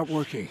 You stop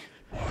working.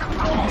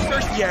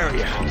 Search the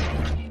area.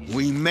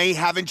 We may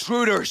have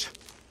intruders.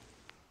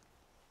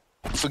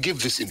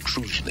 Forgive this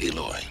intrusion,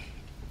 Aloy.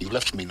 You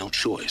left me no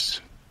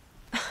choice.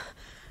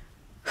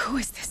 Who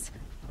is this?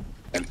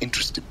 An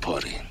interested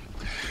party.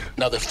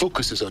 Now, their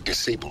focuses are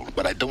disabled,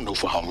 but I don't know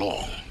for how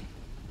long.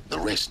 The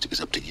rest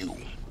is up to you.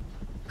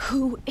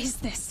 Who is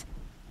this?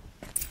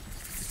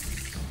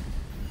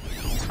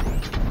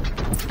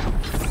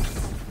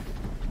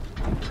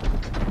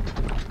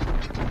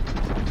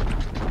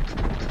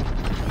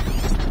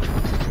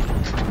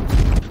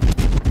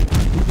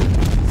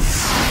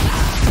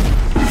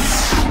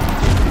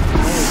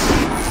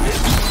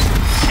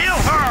 Kill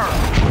her!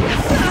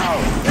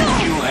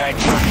 You had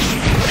your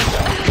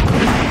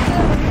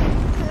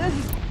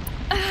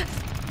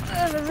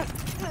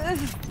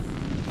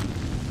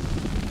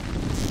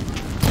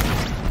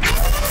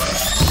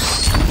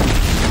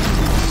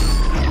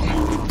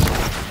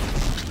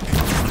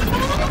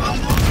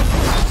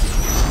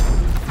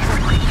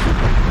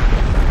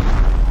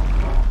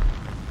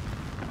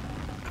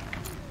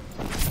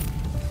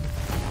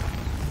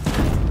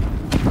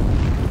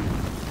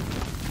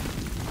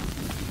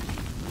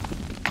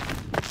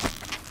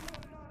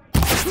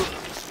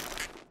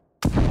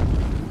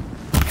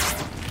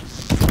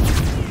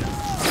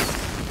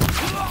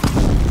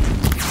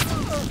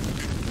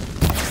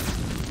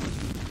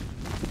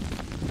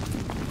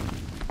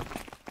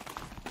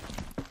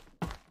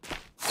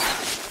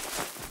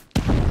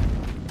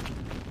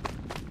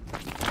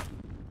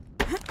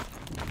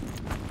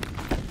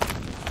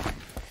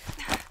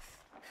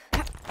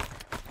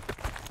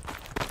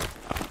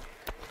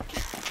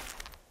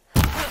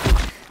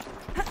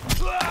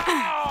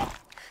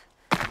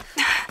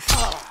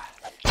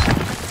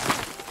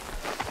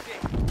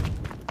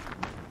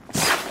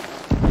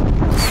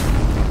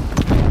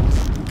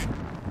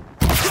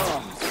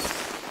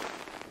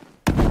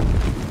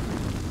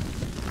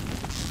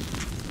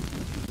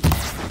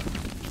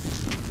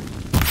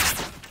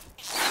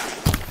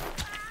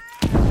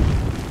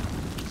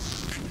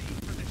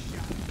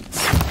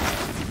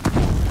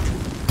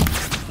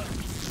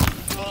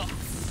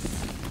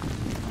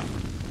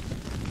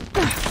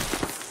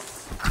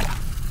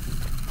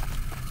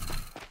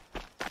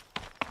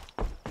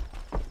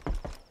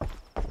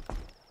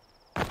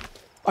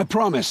I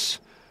promise.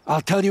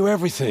 I'll tell you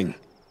everything.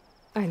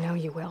 I know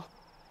you will.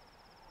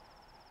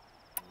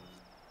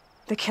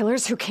 The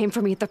killers who came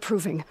for me at the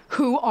Proving,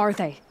 who are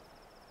they?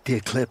 The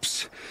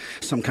Eclipse.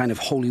 Some kind of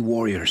holy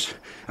warriors.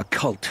 A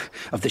cult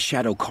of the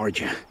Shadow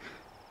Carja.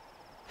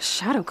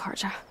 Shadow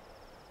Carja?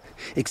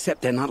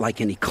 Except they're not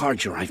like any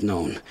Carja I've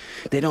known.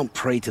 They don't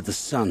pray to the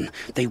sun.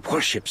 They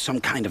worship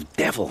some kind of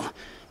devil.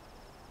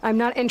 I'm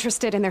not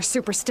interested in their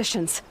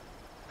superstitions.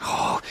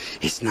 Oh,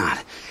 it's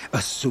not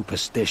a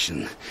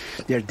superstition.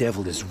 Their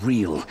devil is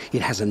real.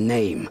 It has a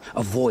name,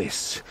 a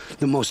voice.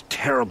 The most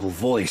terrible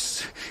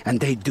voice. And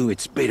they do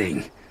its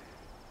bidding.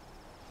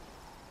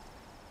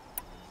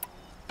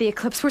 The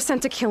Eclipse were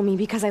sent to kill me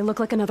because I look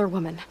like another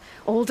woman.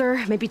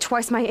 Older, maybe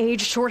twice my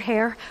age, short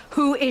hair.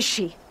 Who is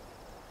she?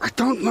 I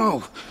don't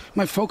know.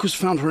 My focus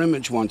found her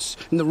image once,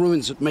 in the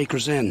ruins at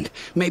Maker's End.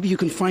 Maybe you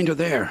can find her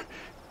there.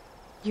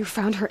 You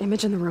found her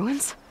image in the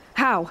ruins?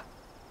 How?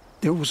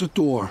 There was a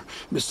door.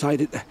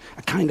 Beside it,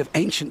 a kind of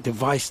ancient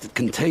device that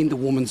contained the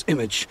woman's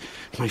image.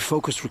 My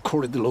focus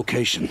recorded the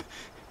location.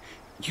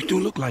 You do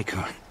look like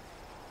her.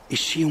 Is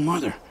she your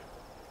mother?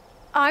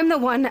 I'm the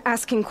one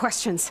asking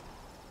questions.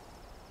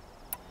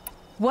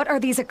 What are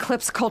these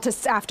Eclipse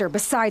cultists after,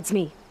 besides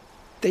me?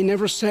 They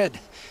never said.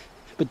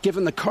 But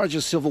given the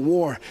Carja civil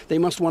war, they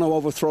must want to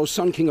overthrow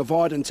Sun King of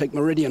Odd and take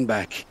Meridian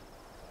back.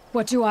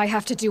 What do I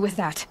have to do with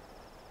that?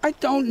 I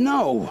don't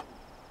know.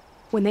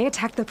 When they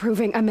attacked the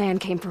Proving, a man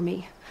came for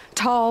me.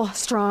 Tall,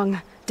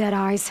 strong, dead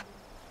eyes.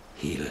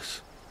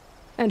 Helis.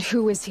 And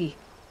who is he?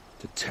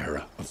 The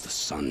terror of the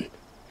sun.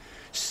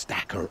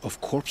 Stacker of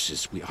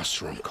corpses, we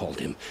Oseram called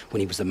him, when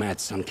he was the Mad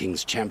Sun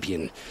King's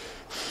champion.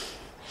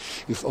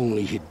 If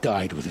only he'd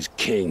died with his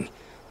king.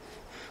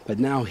 But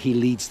now he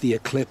leads the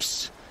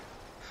Eclipse.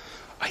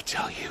 I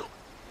tell you,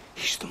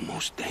 he's the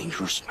most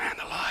dangerous man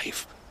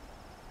alive.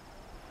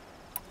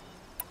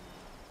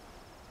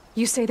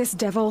 You say this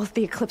devil,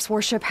 the Eclipse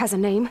worship, has a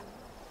name?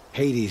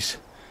 Hades.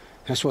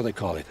 That's what they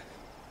call it.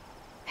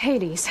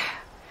 Hades.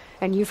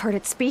 And you've heard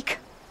it speak?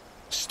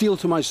 Steel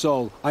to my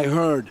soul, I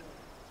heard.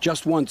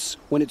 Just once,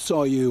 when it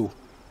saw you.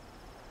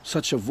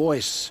 Such a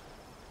voice.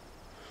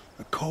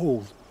 A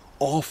cold,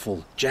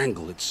 awful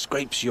jangle. It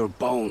scrapes your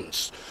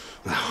bones.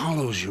 It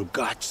hollows your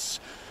guts.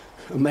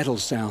 A metal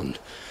sound,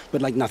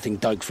 but like nothing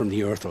dug from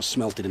the earth or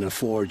smelted in a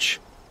forge.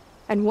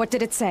 And what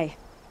did it say?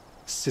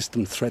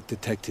 System threat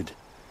detected.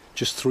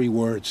 Just 3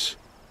 words.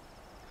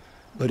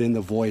 But in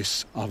the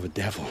voice of a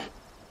devil.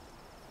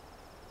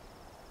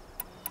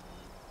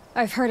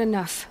 I've heard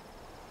enough.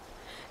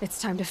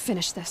 It's time to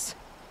finish this.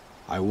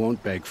 I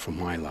won't beg for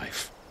my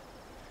life.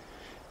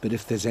 But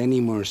if there's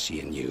any mercy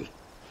in you,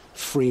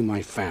 free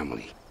my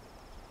family.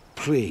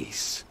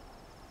 Please.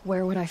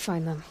 Where would I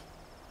find them?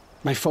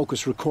 My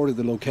focus recorded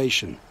the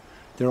location.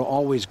 There are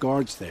always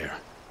guards there.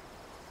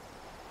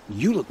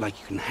 You look like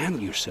you can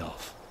handle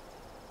yourself.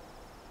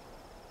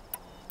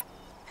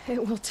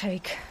 It will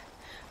take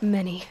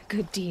many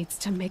good deeds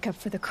to make up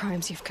for the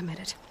crimes you've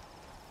committed.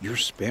 You're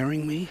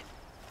sparing me?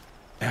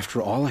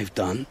 After all I've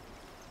done?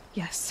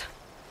 Yes.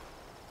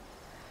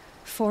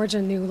 Forge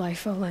a new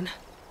life, Olin.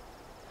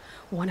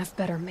 One of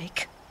better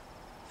make.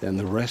 Then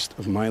the rest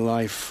of my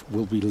life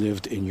will be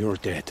lived in your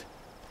debt.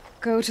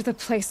 Go to the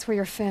place where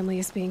your family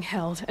is being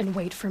held and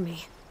wait for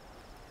me.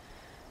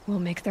 We'll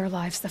make their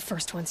lives the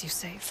first ones you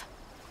save.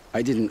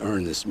 I didn't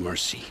earn this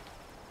mercy,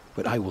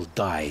 but I will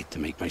die to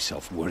make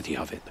myself worthy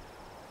of it.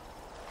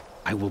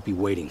 I will be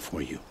waiting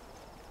for you.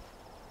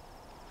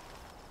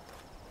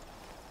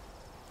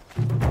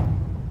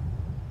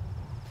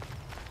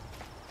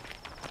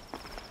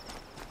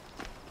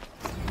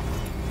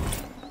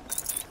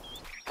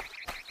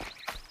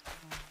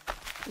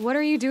 What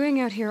are you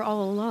doing out here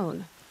all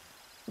alone?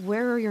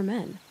 Where are your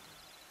men?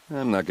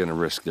 I'm not gonna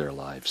risk their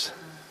lives.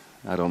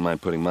 I don't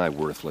mind putting my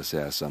worthless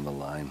ass on the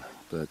line,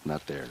 but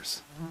not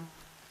theirs.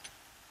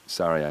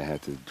 Sorry I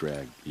had to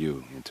drag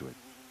you into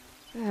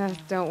it.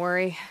 Don't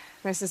worry.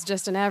 This is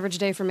just an average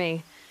day for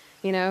me.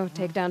 You know,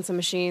 take down some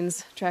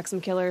machines, track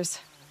some killers.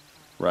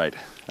 Right.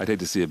 I'd hate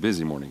to see a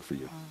busy morning for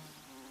you.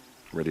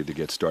 Ready to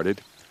get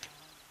started?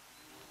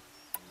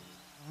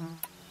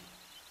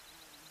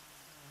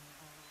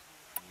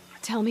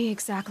 Tell me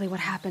exactly what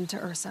happened to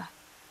Ursa.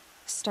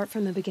 Start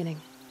from the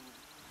beginning.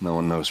 No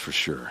one knows for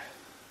sure.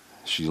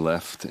 She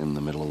left in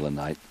the middle of the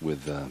night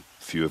with a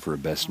few of her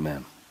best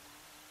men.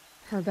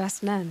 Her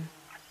best men?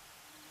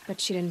 But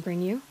she didn't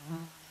bring you?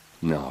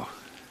 No.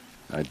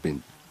 I'd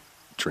been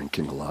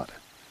drinking a lot.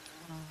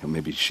 And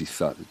maybe she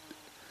thought...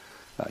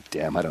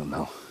 damn, I don't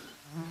know.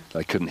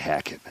 I couldn't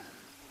hack it.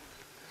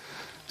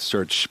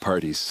 Search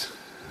parties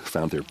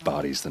found their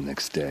bodies the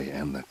next day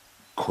and the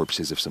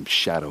corpses of some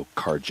Shadow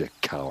Carja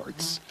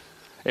cowards.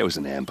 It was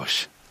an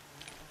ambush.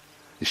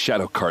 The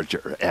Shadow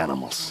Carja are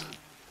animals.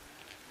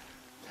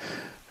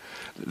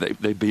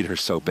 They beat her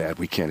so bad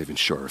we can't even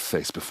show her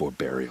face before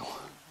burial.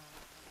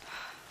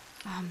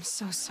 I'm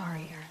so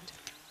sorry, Erend.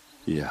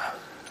 Yeah,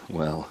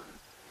 well,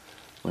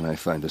 when I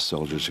find the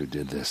soldiers who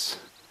did this,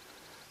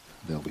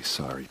 they'll be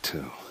sorry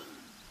too.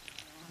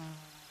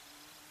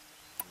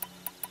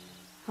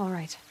 All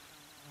right.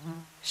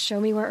 Show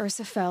me where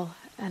Ursa fell,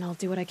 and I'll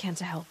do what I can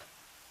to help.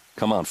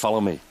 Come on,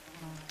 follow me.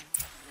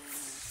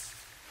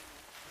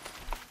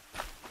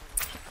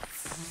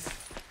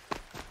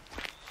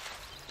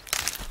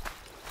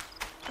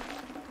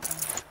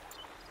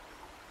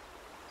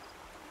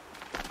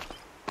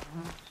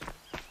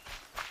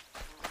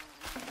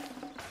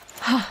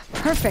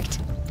 Perfect.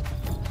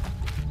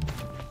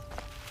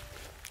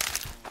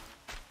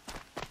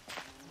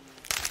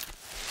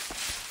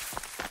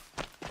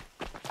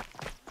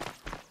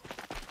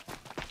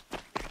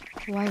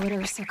 Why would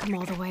Ursa come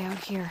all the way out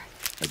here?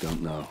 I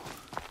don't know.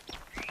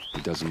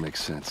 It doesn't make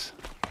sense.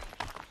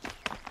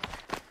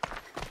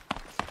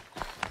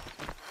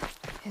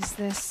 Is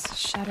this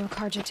Shadow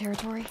Karja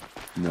territory?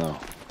 No.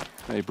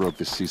 They broke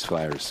the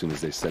ceasefire as soon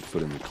as they set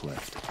foot in the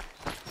cleft.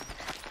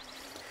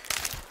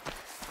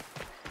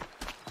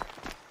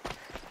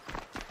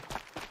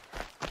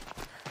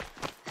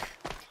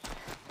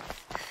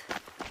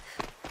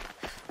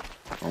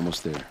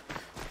 Almost there.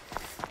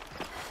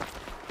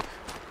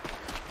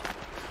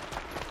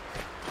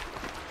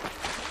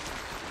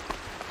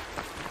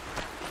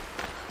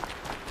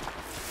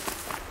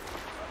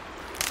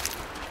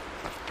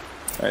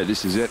 All right,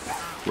 this is it,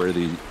 where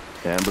the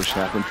ambush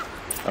happened.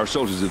 Our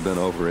soldiers have been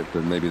over it,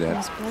 but maybe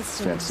that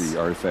fancy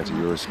artifact of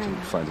yours can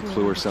find a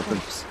clue or something.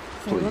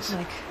 They look Please.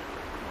 like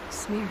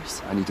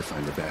smears. I need to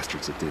find the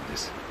bastards that did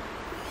this.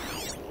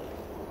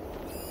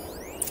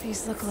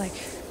 These look like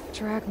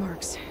drag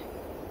marks.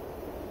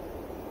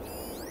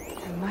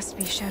 There must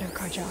be Shadow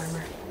Karja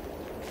armor.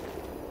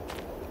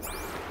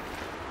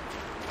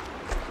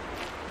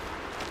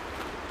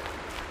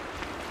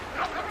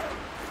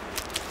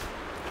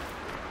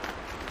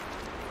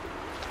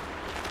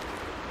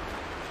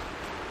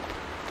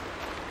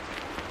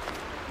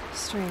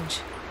 Strange.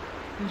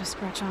 Not a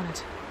scratch on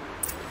it.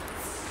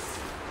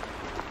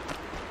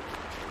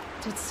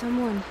 Did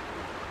someone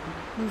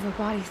move a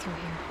body through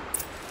here?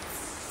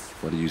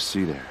 What do you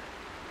see there?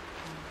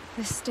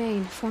 This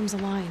stain forms a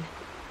line,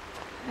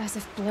 as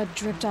if blood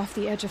dripped off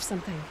the edge of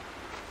something,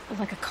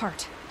 like a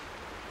cart.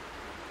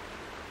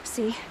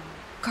 See?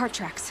 Cart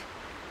tracks.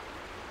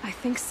 I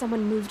think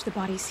someone moved the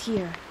bodies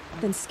here,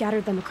 then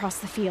scattered them across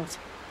the field.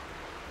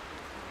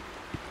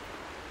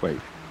 Wait.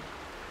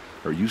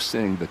 Are you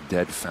saying the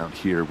dead found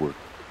here were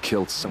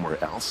killed somewhere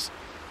else?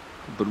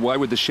 But why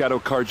would the Shadow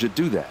Karja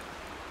do that?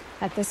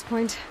 At this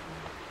point,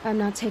 I'm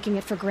not taking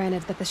it for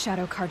granted that the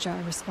Shadow Karja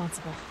are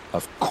responsible.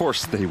 Of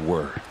course they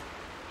were.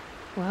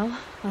 Well,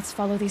 let's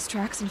follow these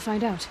tracks and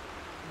find out.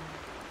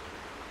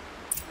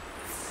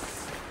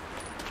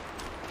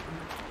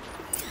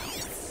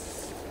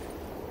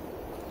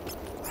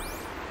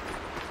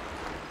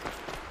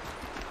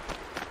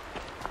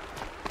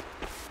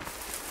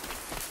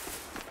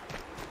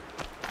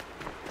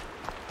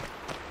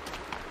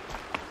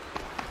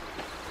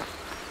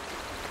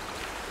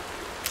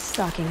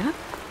 Stocking up.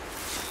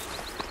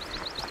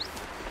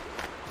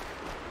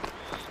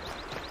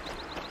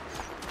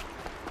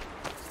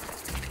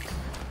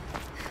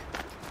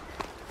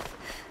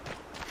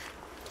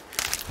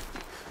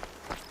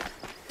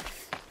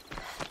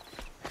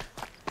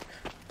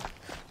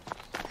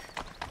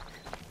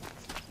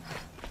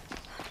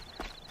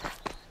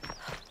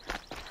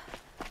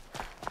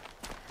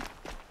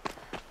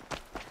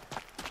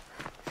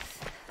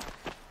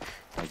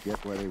 I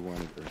get why they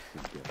wanted Earth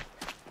to get.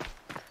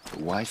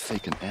 But why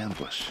fake an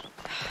ambush?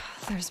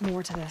 There's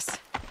more to this,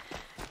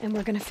 and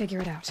we're gonna figure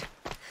it out.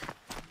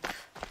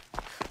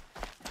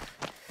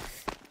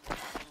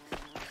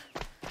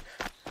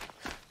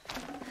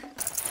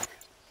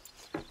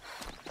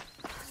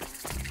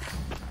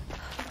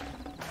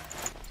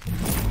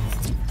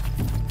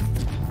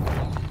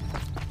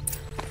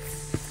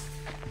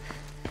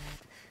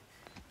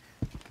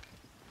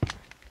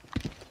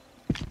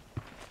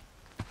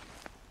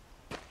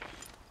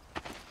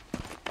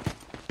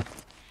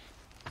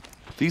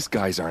 These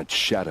guys aren't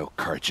Shadow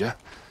Karja.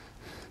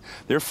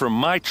 They're from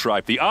my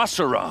tribe, the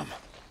Asaram.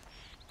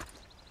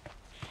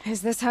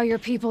 Is this how your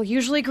people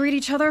usually greet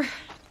each other?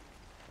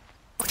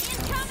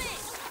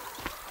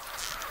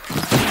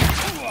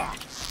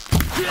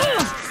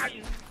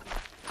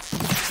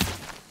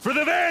 For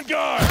the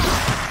Vanguard!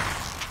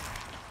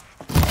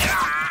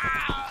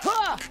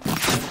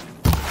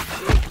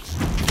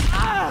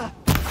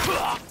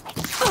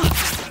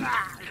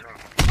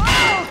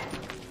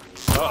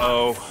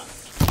 Uh-oh.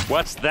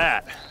 What's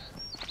that?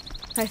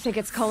 I think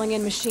it's calling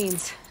in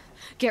machines.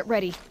 Get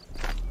ready.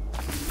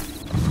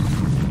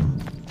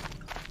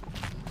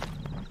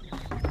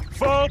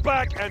 Fall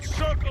back and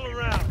circle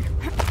around.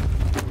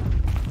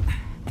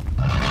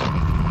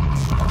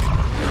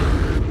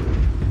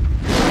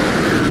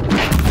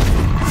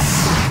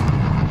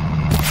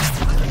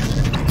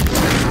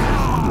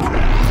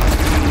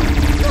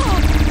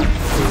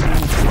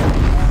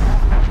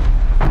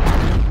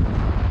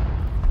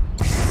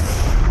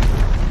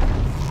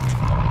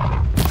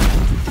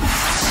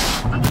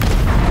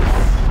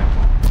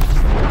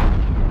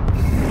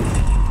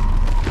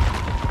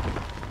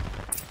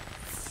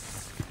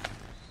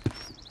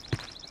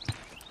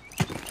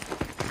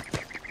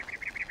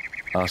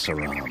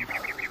 Asaram,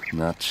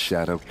 not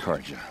Shadow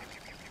Karja.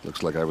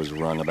 Looks like I was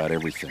wrong about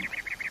everything,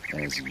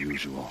 as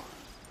usual.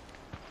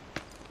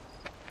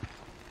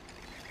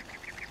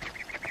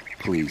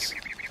 Please,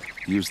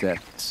 use that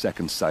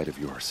second sight of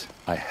yours.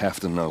 I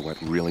have to know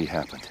what really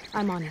happened.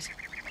 I'm on it.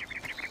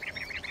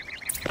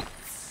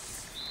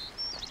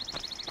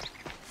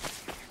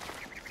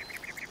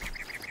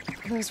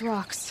 Those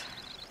rocks,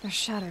 they're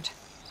shattered.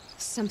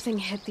 Something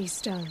hit these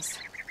stones.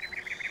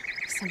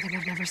 Something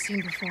I've never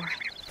seen before.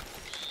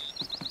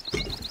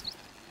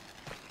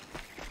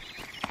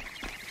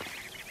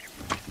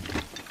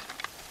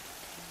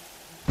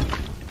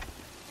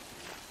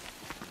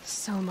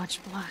 So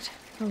much blood.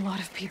 A lot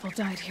of people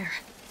died here.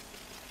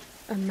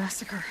 A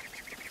massacre.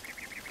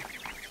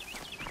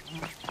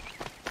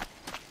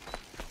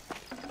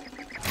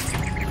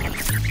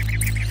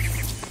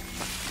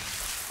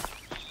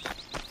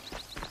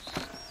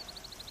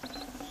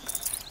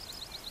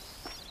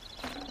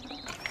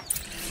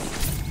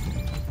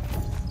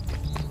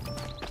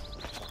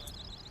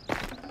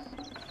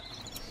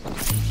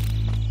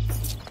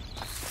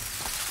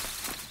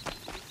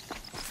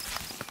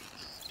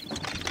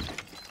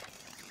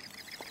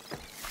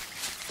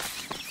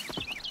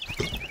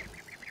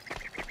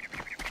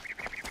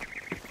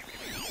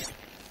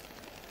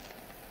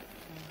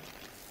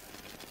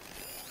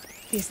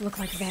 These look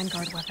like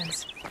vanguard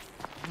weapons.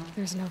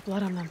 There's no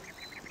blood on them.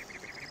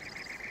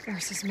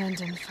 Ursa's men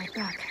didn't fight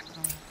back.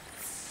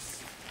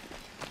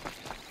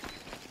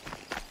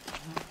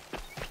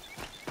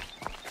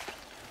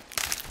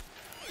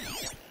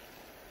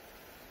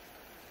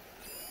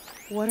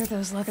 What are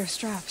those leather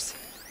straps?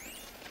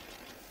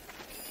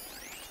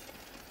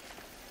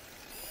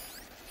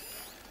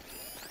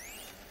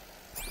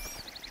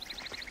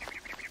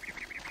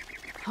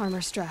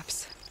 Armor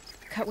straps,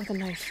 cut with a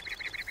knife.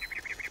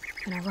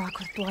 And a rock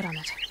with blood on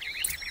it.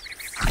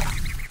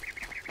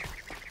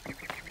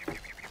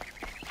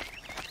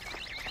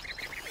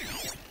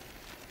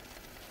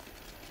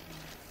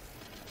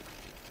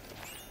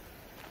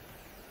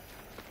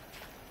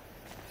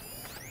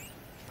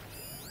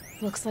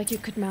 Looks like you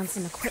could mount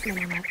some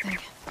equipment on that thing.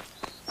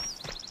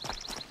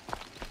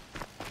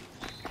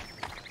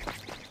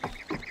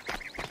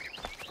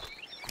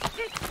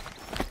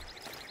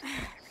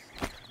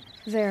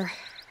 There,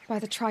 by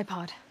the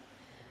tripod.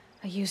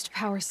 A used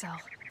power cell.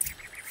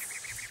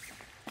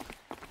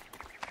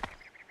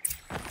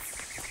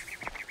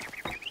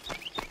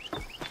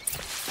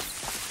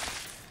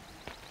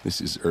 This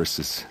is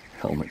Ursa's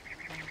helmet.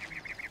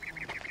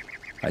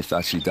 I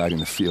thought she died in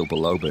the field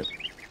below, but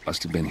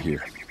must have been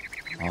here.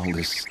 All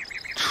this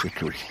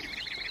trickery.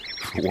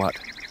 For what?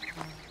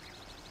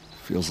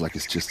 Feels like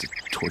it's just to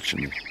torture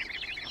me.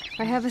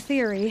 I have a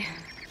theory,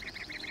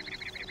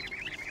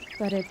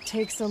 but it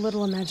takes a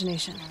little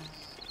imagination.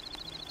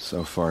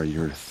 So far,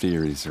 your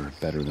theories are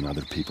better than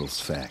other people's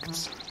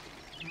facts.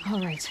 All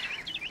right.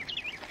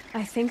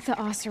 I think the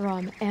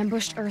Oseram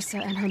ambushed Ursa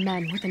and her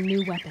men with a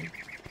new weapon.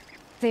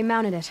 They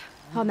mounted it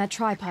on that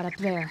tripod up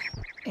there.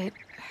 It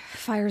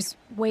fires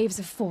waves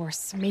of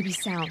force, maybe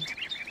sound.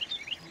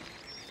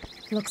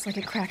 Looks like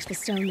it cracked the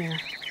stone there.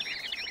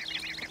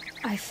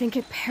 I think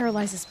it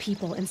paralyzes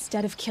people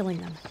instead of killing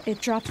them. It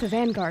dropped the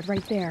vanguard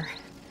right there.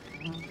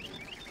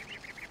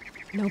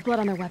 No blood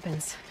on their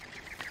weapons.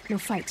 No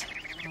fight.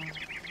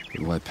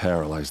 Why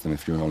paralyze them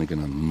if you're only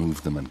gonna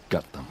move them and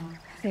gut them?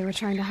 They were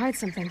trying to hide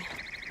something.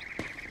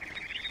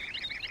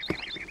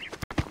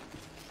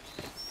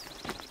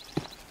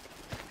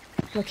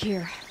 Look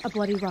here, a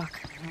bloody rock.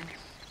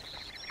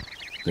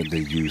 That they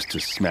used to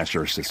smash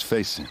Ursa's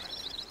face in.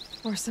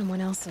 Or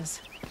someone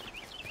else's.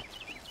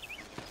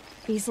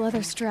 These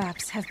leather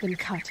straps have been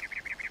cut,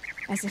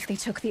 as if they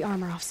took the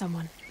armor off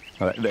someone.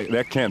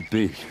 That can't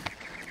be.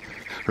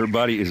 Her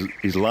body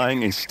is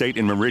lying in state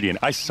in Meridian.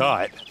 I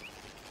saw it.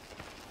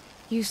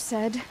 You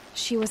said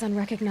she was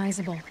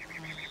unrecognizable.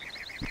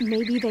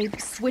 Maybe they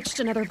switched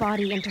another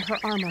body into her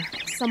armor,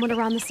 someone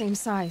around the same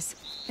size,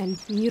 and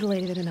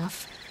mutilated it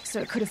enough. So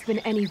it could have been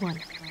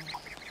anyone.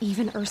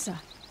 Even Ursa.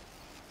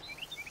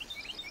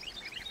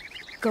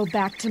 Go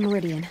back to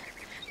Meridian.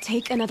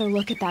 Take another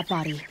look at that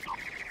body.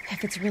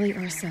 If it's really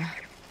Ursa,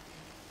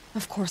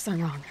 of course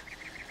I'm wrong.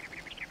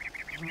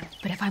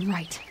 But if I'm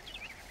right...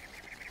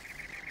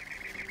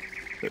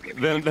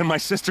 Then my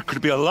sister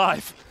could be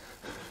alive.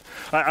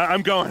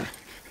 I'm going.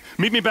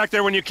 Meet me back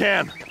there when you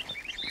can.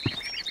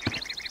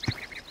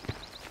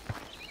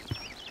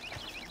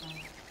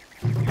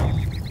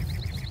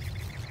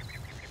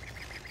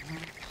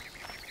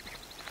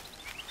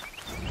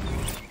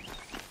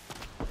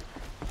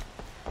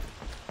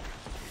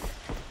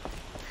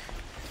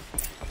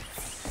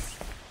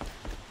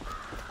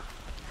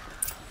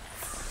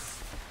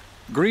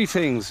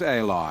 Greetings,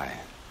 Aloy.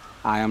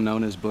 I am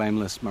known as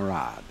Blameless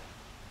Marad.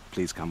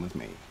 Please come with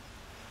me.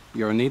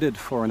 You're needed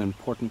for an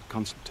important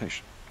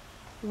consultation.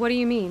 What do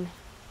you mean?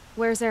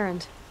 Where's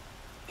Erend?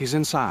 He's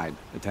inside,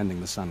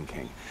 attending the Sun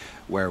King,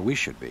 where we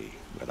should be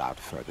without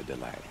further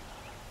delay.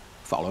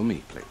 Follow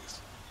me,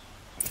 please.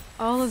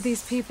 All of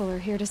these people are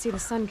here to see the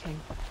Sun King.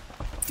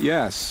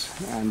 Yes,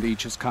 and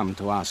each has come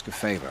to ask a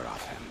favor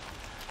of him.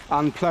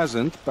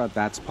 Unpleasant, but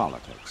that's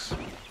politics.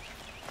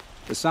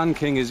 The Sun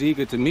King is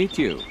eager to meet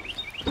you,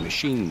 a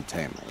machine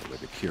tamer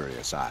with a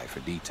curious eye for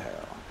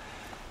detail.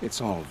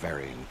 It's all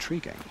very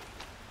intriguing.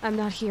 I'm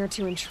not here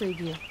to intrigue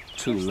you.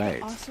 Too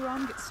late.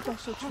 Oseram gets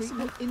special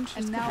treatment,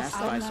 And now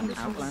by some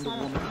Outlander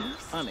woman.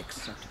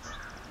 Unacceptable.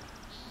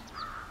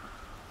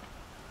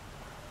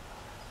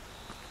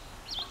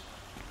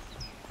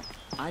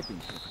 I've been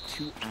here for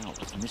 2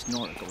 hours, and Miss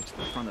Nora goes to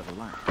the front of the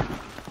line.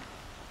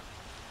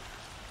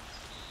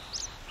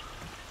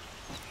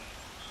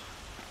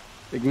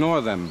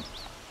 Ignore them.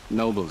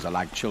 Nobles are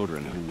like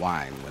children who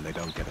whine when they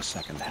don't get a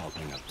second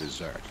helping of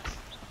dessert.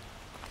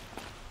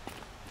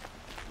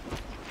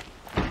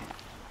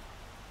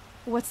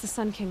 What's the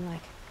Sun King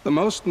like? The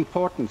most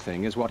important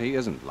thing is what he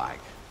isn't like.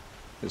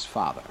 His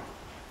father.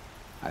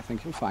 I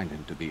think you'll find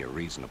him to be a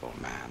reasonable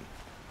man.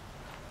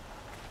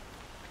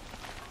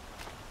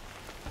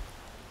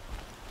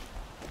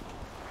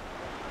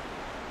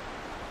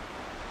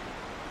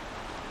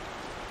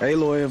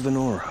 Aloy of the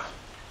Nora.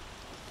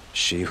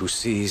 She who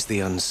sees the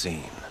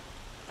unseen.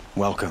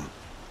 Welcome.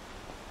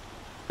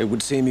 It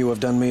would seem you have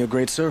done me a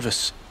great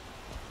service.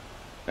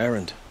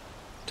 Erend,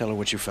 tell her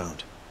what you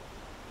found.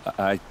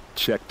 I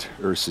checked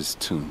Ursa's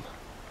tomb.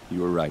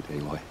 You were right,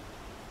 Aloy.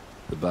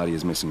 The body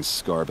is missing a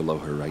scar below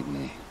her right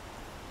knee.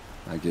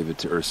 I gave it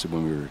to Ursa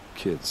when we were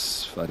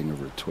kids, fighting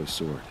over a toy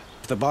sword.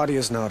 If the body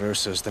is not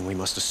Ursa's, then we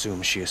must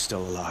assume she is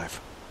still alive.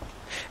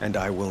 And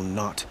I will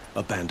not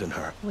abandon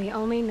her. We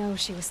only know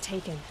she was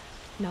taken,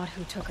 not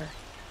who took her.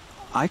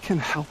 I can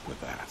help with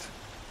that.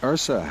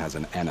 Ursa has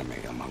an enemy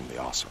among the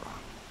Oseram.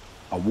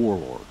 A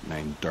warlord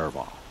named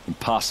Dervahl.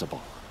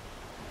 Impossible.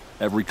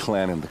 Every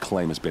clan in the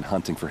claim has been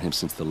hunting for him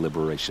since the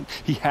liberation.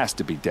 He has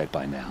to be dead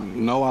by now.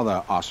 No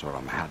other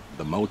Oseram had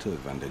the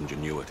motive and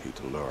ingenuity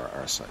to lure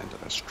Ursa into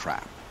this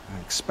trap. I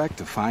expect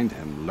to find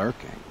him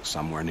lurking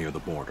somewhere near the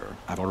border.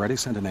 I've already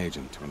sent an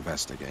agent to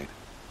investigate.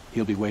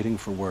 He'll be waiting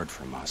for word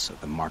from us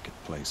at the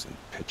marketplace in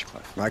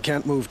Pitchcliff. I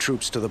can't move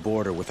troops to the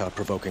border without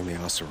provoking the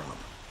Oseram.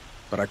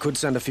 But I could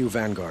send a few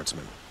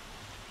vanguardsmen.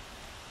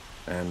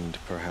 And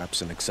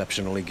perhaps an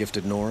exceptionally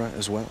gifted Nora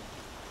as well.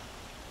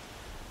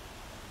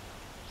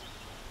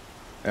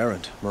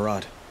 Erend,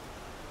 Murad,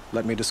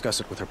 let me discuss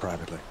it with her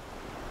privately.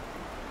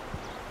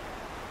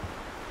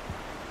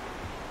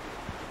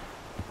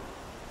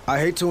 I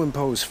hate to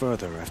impose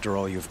further after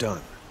all you've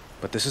done,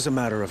 but this is a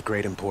matter of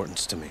great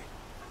importance to me.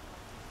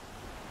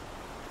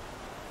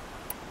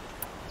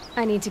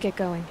 I need to get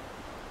going.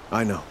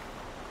 I know.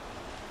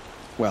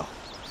 Well,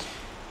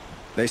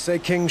 they say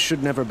kings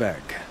should never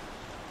beg.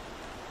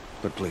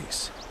 But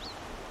please,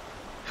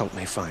 help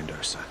me find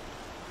Ursa.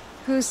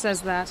 Who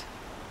says that?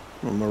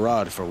 Well,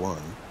 Murad, for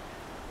one.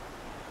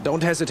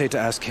 Don't hesitate to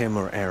ask him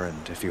or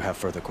Erend if you have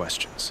further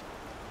questions.